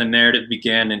Austin, the narrative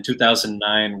began in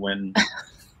 2009 when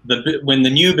the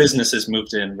new businesses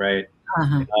moved in, right?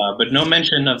 But no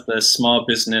mention of the small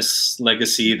business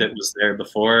legacy that was there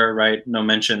before, right? No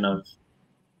mention of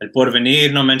El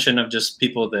Porvenir, no mention of just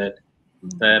people that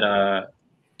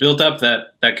built up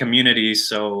that community.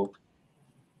 So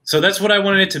that's what I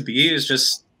wanted it to be, is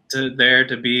just there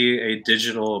to be a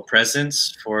digital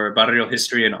presence for Barrio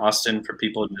history in Austin, for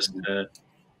people just to,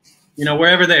 you know,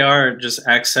 wherever they are, just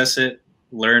access it,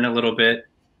 learn a little bit,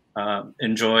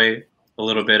 enjoy a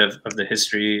little bit of the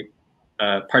history,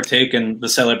 partake in the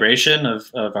celebration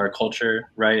of our culture,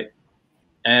 right?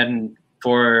 And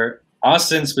for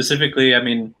Austin specifically, I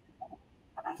mean,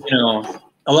 you know,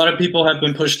 a lot of people have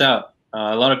been pushed out.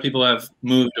 A lot of people have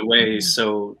moved away.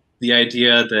 So the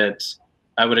idea that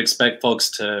I would expect folks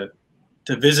to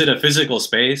visit a physical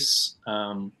space,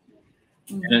 and,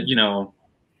 you know,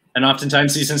 and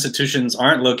oftentimes these institutions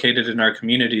aren't located in our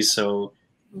communities. So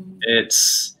it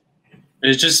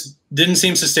just didn't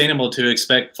seem sustainable to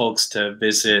expect folks to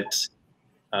visit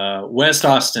West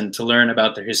Austin to learn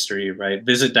about their history, right?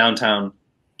 Visit downtown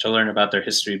to learn about their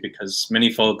history, because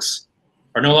many folks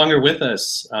are no longer with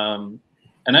us.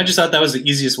 And I just thought that was the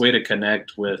easiest way to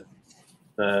connect with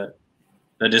the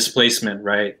displacement,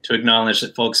 right? To acknowledge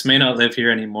that folks may not live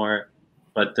here anymore,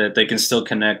 but that they can still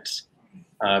connect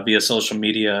via social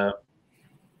media.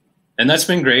 And that's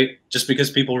been great, just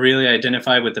because people really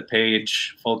identify with the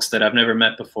page. Folks that I've never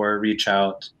met before reach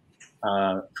out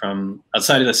from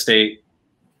outside of the state,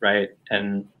 right?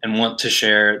 And want to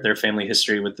share their family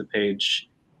history with the page.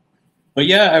 But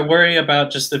yeah, I worry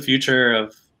about just the future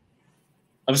of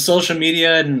social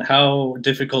media and how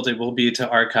difficult it will be to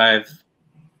archive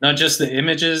not just the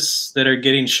images that are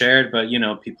getting shared, but, you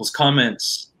know, people's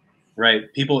comments,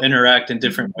 right? People interact in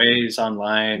different ways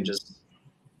online. Just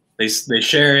they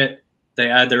share it, they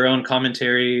add their own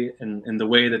commentary in the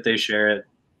way that they share it.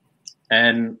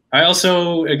 And I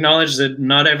also acknowledge that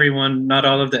not everyone, not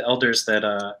all of the elders that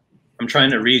I'm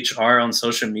trying to reach are on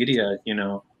social media. You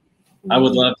know, I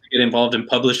would love to get involved in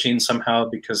publishing somehow,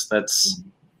 because that's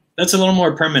a little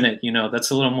more permanent. You know,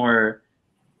 that's a little more.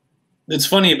 It's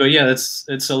funny, but yeah,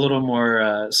 it's a little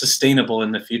more sustainable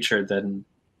in the future than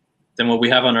what we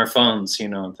have on our phones. You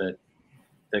know, that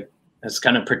is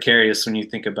kind of precarious when you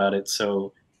think about it.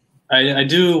 So I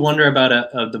do wonder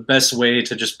about the best way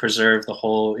to just preserve the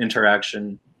whole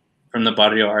interaction from the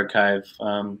Barrio archive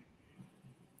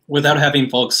without having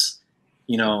folks,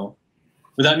 you know,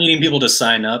 without needing people to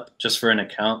sign up just for an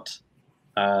account.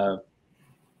 I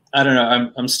don't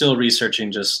know. I'm still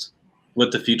researching just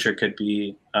what the future could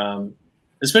be,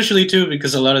 especially too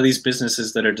because a lot of these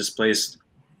businesses that are displaced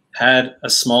had a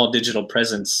small digital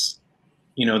presence.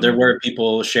 You know, there were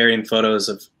people sharing photos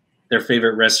of their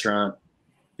favorite restaurant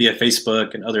via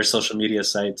Facebook and other social media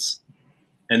sites.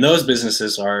 And those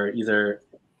businesses are either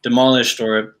demolished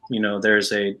or, you know,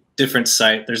 there's a different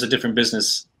site, there's a different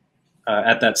business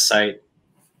at that site.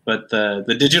 But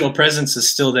the digital presence is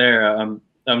still there.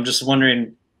 I'm just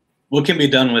wondering what can be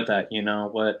done with that, you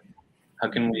know, how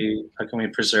can we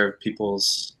preserve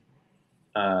people's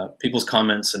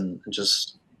comments and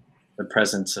just the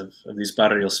presence of these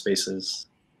barrio spaces.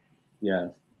 Yeah,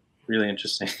 really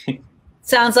interesting.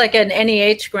 Sounds like an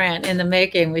NEH grant in the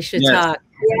making. We should talk.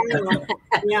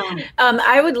 Yeah.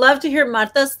 I would love to hear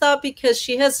Marta's thought because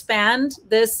she has spanned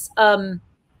this kind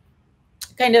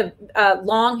of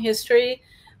long history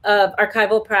of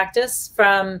archival practice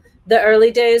from the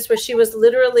early days where she was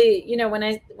literally, you know,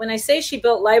 when I say she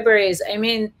built libraries, I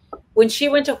mean, when she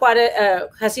went to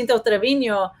Jacinto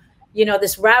Trevino, you know,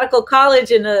 this radical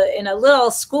college in a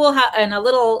little school, in a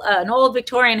little, an old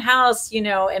Victorian house, you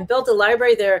know, and built a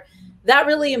library there, that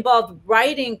really involved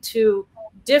writing to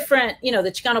different, you know,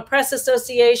 the Chicano Press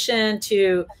Association,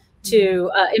 to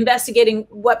investigating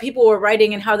what people were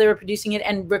writing and how they were producing it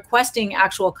and requesting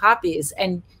actual copies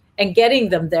and getting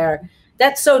them there.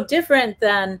 That's so different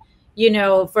than, you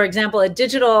know, for example, a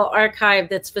digital archive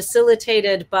that's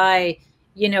facilitated by,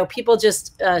 you know, people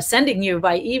just sending you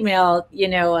by email, you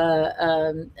know,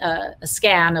 a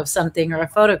scan of something or a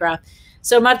photograph.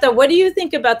 So Marta, what do you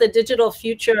think about the digital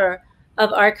future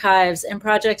of archives and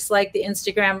projects like the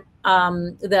Instagram,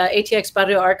 the ATX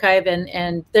Barrio Archive,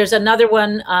 and there's another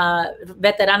one,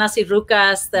 Veteranas y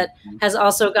Rucas, that has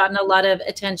also gotten a lot of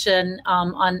attention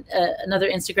on another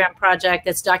Instagram project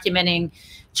that's documenting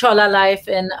Chola life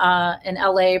in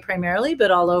LA primarily,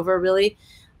 but all over really.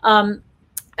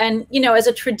 And, you know, as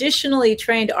a traditionally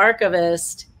trained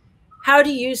archivist, how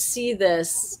do you see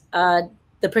this,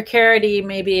 the precarity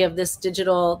maybe of this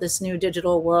new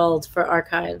digital world for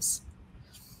archives?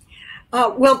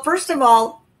 Well, first of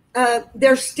all,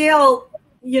 there's still,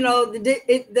 you know,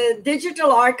 the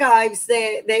digital archives,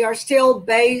 they are still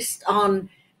based on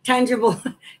tangible,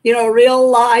 you know, real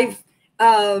life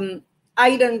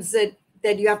items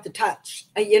that you have to touch,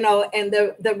 you know, and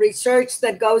the research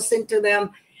that goes into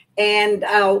them, and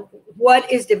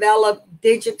what is developed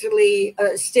digitally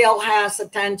still has a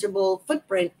tangible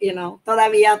footprint, you know.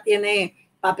 Todavía tiene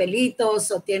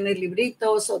papelitos, o tiene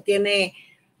libritos, o tiene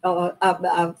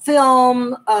a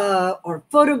film or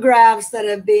photographs that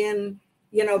have been,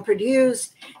 you know,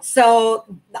 produced. So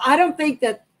I don't think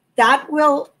that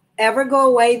will ever go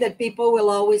away, that people will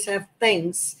always have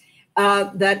things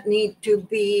that need to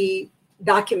be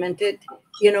documented,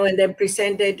 you know, and then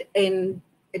presented in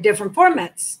different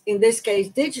formats, in this case,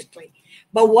 digitally.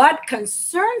 But what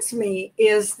concerns me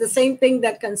is the same thing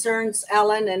that concerns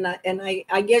Alan and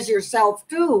I guess yourself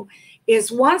too,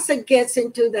 is once it gets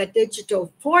into that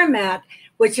digital format,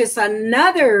 which is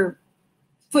another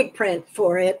footprint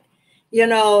for it, you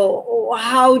know,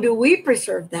 how do we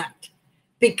preserve that?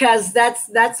 Because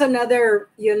that's another,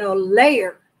 you know,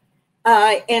 layer.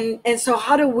 And so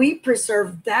how do we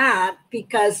preserve that?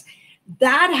 Because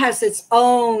that has its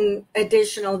own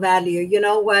additional value. You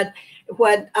know, what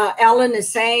Alan is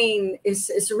saying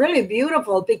is really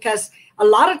beautiful, because a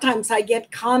lot of times I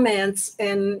get comments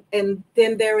and then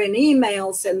they're in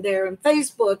emails and they're in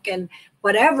Facebook and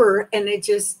whatever, and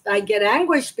I get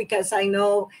anguished because I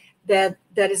know that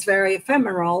is very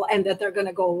ephemeral and that they're going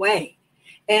to go away,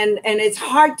 and it's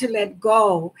hard to let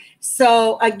go.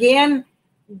 So again,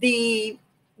 you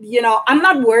know, I'm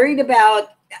not worried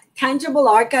about tangible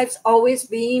archives always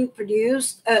being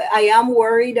produced. I am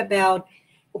worried about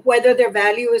whether their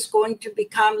value is going to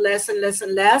become less and less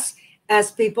and less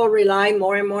as people rely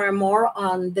more and more and more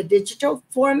on the digital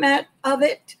format of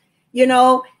it, you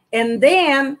know. And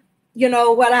then, you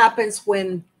know, what happens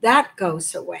when that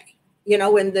goes away? You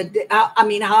know, when I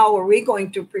mean, how are we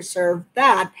going to preserve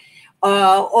that?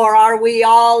 Or are we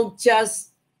all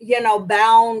just, you know,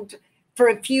 bound for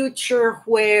a future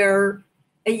where,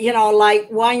 you know,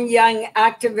 like one young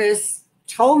activist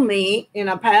told me in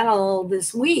a panel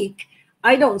this week,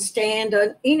 I don't stand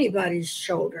on anybody's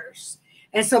shoulders.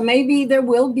 And so maybe there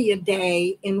will be a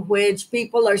day in which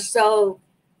people are so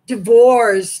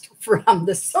divorced from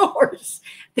the source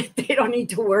that they don't need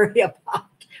to worry about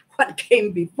what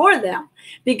came before them,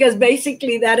 because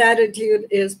basically that attitude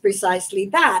is precisely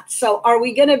that. So are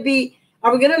we going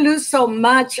to lose so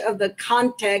much of the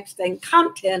context and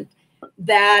content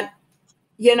that,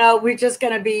 you know, we're just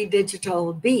going to be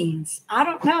digital beings? I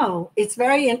don't know. It's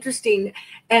very interesting.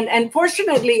 And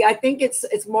fortunately, I think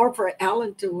it's more for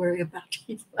Alan to worry about.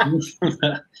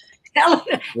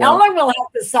 Alan will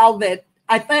have to solve it,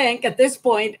 I think, at this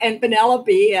point, and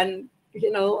Penelope and,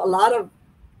 you know, a lot of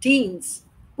teens.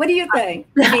 What do you think?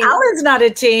 I mean, Alan's not a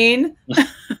teen.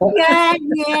 yeah,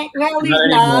 well, he's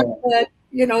not, but,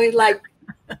 you know, he's like,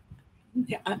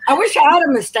 yeah, I wish I had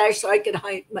a mustache so I could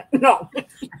hide. No.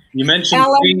 You mentioned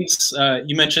things.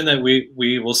 You mentioned that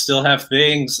we will still have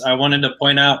things. I wanted to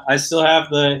point out I still have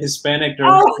the Hispanic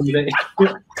directory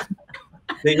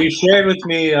that you shared with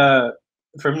me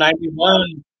from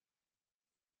 '91.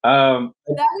 That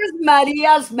was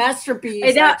Maria's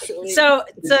masterpiece, actually. So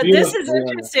this is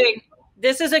interesting.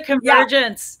 This is a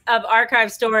convergence of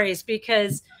archive stories,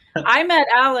 because I met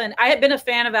Alan. I had been a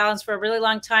fan of Alan's for a really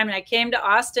long time, and I came to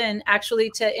Austin actually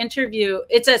to interview.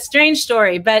 It's a strange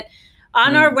story, but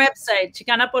on our website,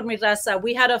 Chicana por mi Raza,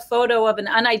 we had a photo of an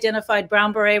unidentified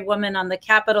brown beret woman on the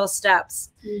Capitol steps.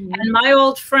 And my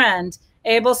old friend,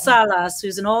 Abel Salas,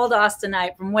 who's an old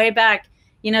Austinite from way back,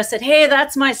 you know, said, "Hey,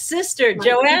 that's my sister,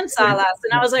 Joanne Salas."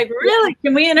 And I was like, "Really?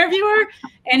 Can we interview her?"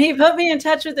 And he put me in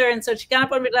touch with her. And so Chicana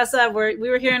por mi Raza, we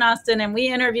were here in Austin, and we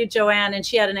interviewed Joanne, and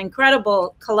she had an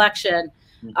incredible collection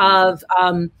of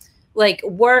like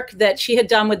work that she had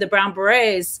done with the Brown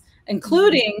Berets,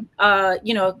 including,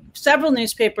 you know, several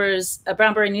newspapers,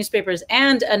 Brown Beret newspapers,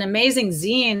 and an amazing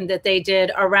zine that they did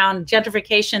around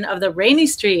gentrification of the Rainey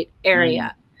Street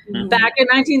area back in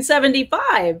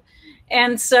 1975.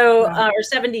 And so, or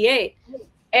 78.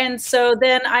 And so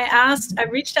then I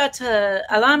reached out to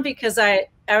Alan because I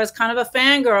was kind of a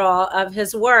fangirl of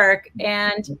his work,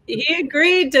 and he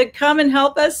agreed to come and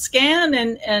help us scan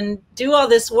and do all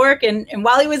this work. And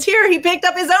while he was here, he picked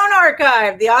up his own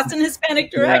archive, the Austin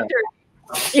Hispanic Directory.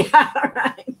 Yeah,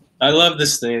 right. I love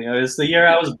this thing. It's the year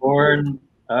I was born.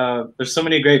 There's so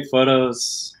many great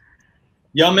photos.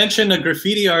 Y'all mentioned a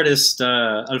graffiti artist,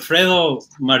 Alfredo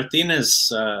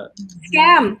Martinez.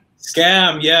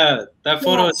 Scam, yeah. That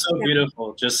photo is so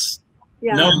beautiful. Just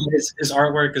knowing his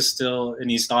artwork is still in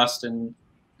East Austin.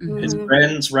 His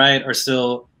friends, right, are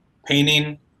still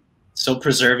painting, still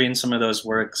preserving some of those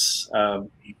works.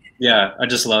 Yeah, I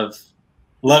just love this.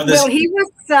 Well,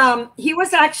 he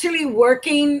was actually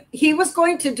working. He was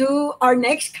going to do our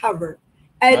next cover,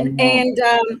 and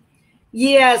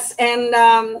yes,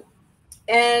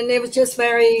 and it was just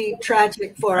very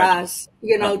tragic for us,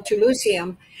 you know, to lose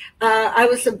him. I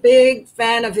was a big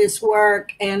fan of his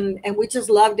work, and we just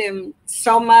loved him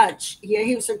so much. Yeah,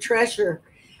 he was a treasure,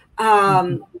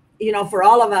 you know, for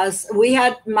all of us. We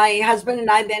had, my husband and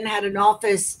I then had an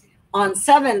office on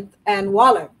 7th and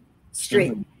Waller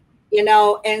Street, you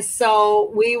know, and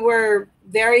so we were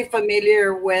very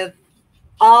familiar with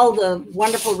all the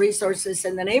wonderful resources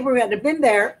in the neighborhood. I've been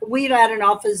there. We'd had an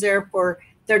office there for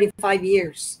 35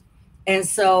 years. And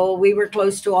so we were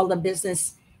close to all the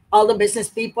business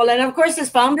people. And of course, as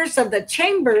founders of the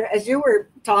chamber, as you were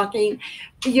talking,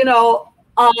 you know,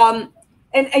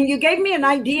 and you gave me an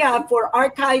idea for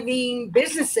archiving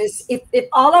businesses. If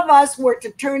all of us were to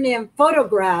turn in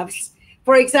photographs,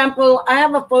 for example, I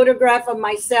have a photograph of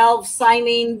myself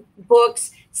signing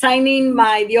books, signing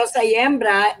my Diosa y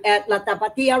Hembra at La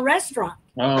Tapatía restaurant.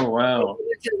 Oh, wow.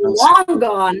 Which is long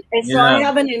gone. And so I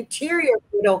have an interior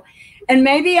photo. And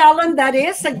maybe, Alan, that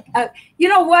is, you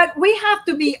know what? We have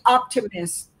to be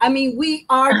optimists. I mean, we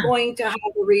are going to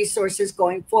have the resources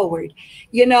going forward,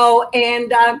 you know,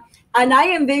 and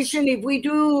I envision if we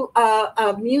do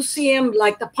a museum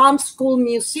like the Palm School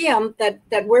Museum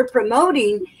that we're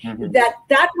promoting,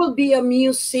 that will be a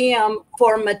museum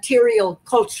for material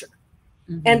culture.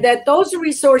 And that those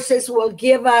resources will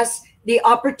give us the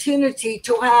opportunity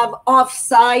to have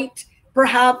off-site,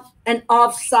 perhaps an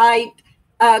off-site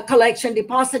collection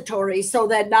depository, so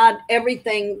that not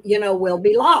everything, you know, will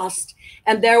be lost.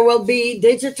 And there will be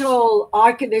digital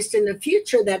archivists in the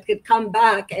future that could come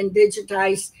back and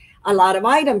digitize a lot of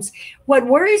items. What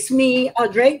worries me a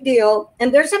great deal,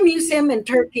 and there's a museum in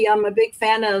Turkey, I'm a big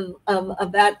fan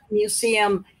of that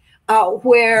museum,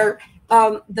 where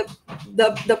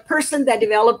the person that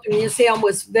developed the museum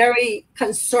was very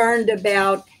concerned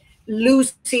about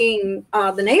losing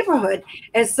the neighborhood.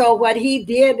 And so what he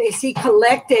did is he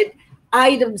collected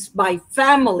items by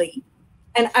family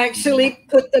and actually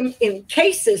put them in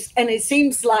cases. And it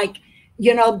seems like,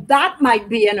 you know, that might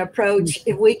be an approach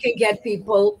if we can get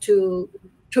people to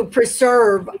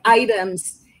preserve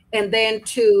items and then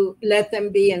to let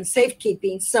them be in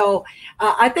safekeeping. So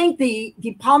I think the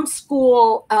Palm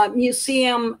School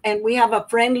Museum, and we have a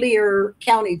friendlier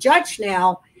county judge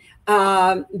now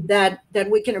that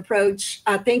we can approach.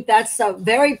 I think that's a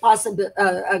very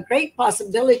a great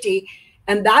possibility,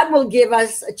 and that will give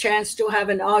us a chance to have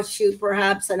an offshoot,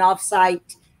 perhaps an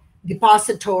offsite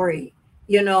depository,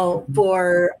 you know,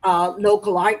 for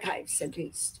local archives at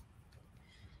least.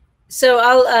 So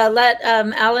I'll let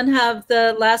Alan have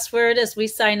the last word as we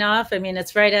sign off. I mean,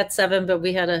 it's right at 7, but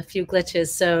we had a few glitches.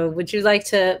 So would you like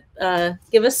to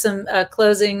give us some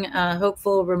closing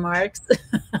hopeful remarks?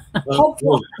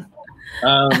 Hopeful.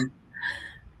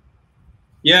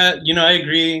 Yeah, you know, I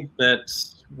agree that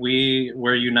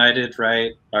we're united,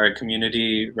 right? Our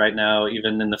community right now,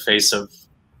 even in the face of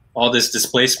all this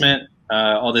displacement,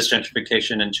 all this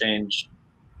gentrification and change,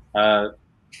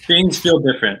 things feel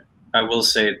different. I will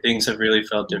say things have really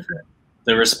felt different.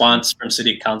 The response from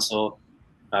city council,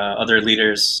 other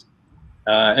leaders,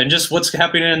 and just what's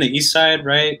happening on the east side,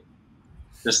 right?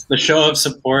 Just the show of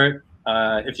support.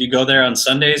 If you go there on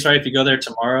Sundays, right? If you go there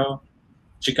tomorrow,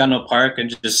 Chicano Park, and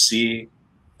just see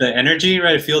the energy,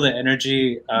 right? Feel the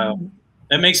energy.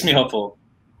 That makes me hopeful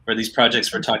for these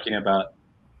projects we're talking about.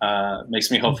 Makes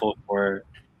me hopeful for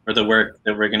the work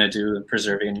that we're gonna do in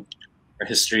preserving our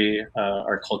history,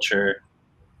 our culture.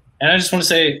 And I just want to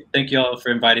say thank you all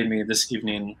for inviting me this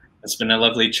evening. It's been a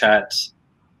lovely chat.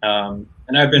 And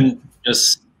I've been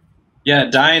just,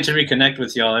 dying to reconnect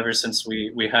with y'all ever since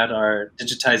we had our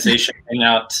digitization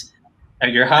hangout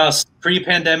at your house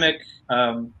pre-pandemic.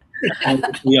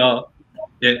 We all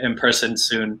get in person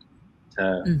soon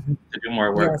to do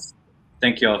more work. Yes.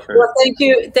 Thank you all for. Well, thank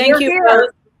you both.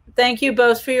 Thank you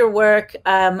both for your work.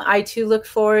 I too look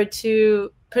forward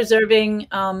to preserving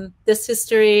this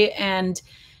history. And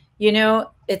you know,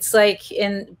 it's like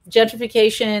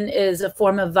gentrification is a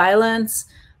form of violence.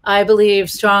 I believe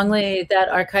strongly that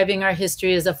archiving our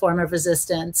history is a form of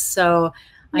resistance. So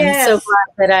I'm so glad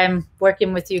that I'm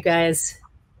working with you guys.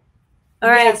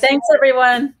 All right. Thanks,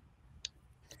 everyone.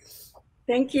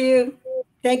 Thank you.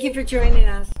 Thank you for joining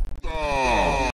us.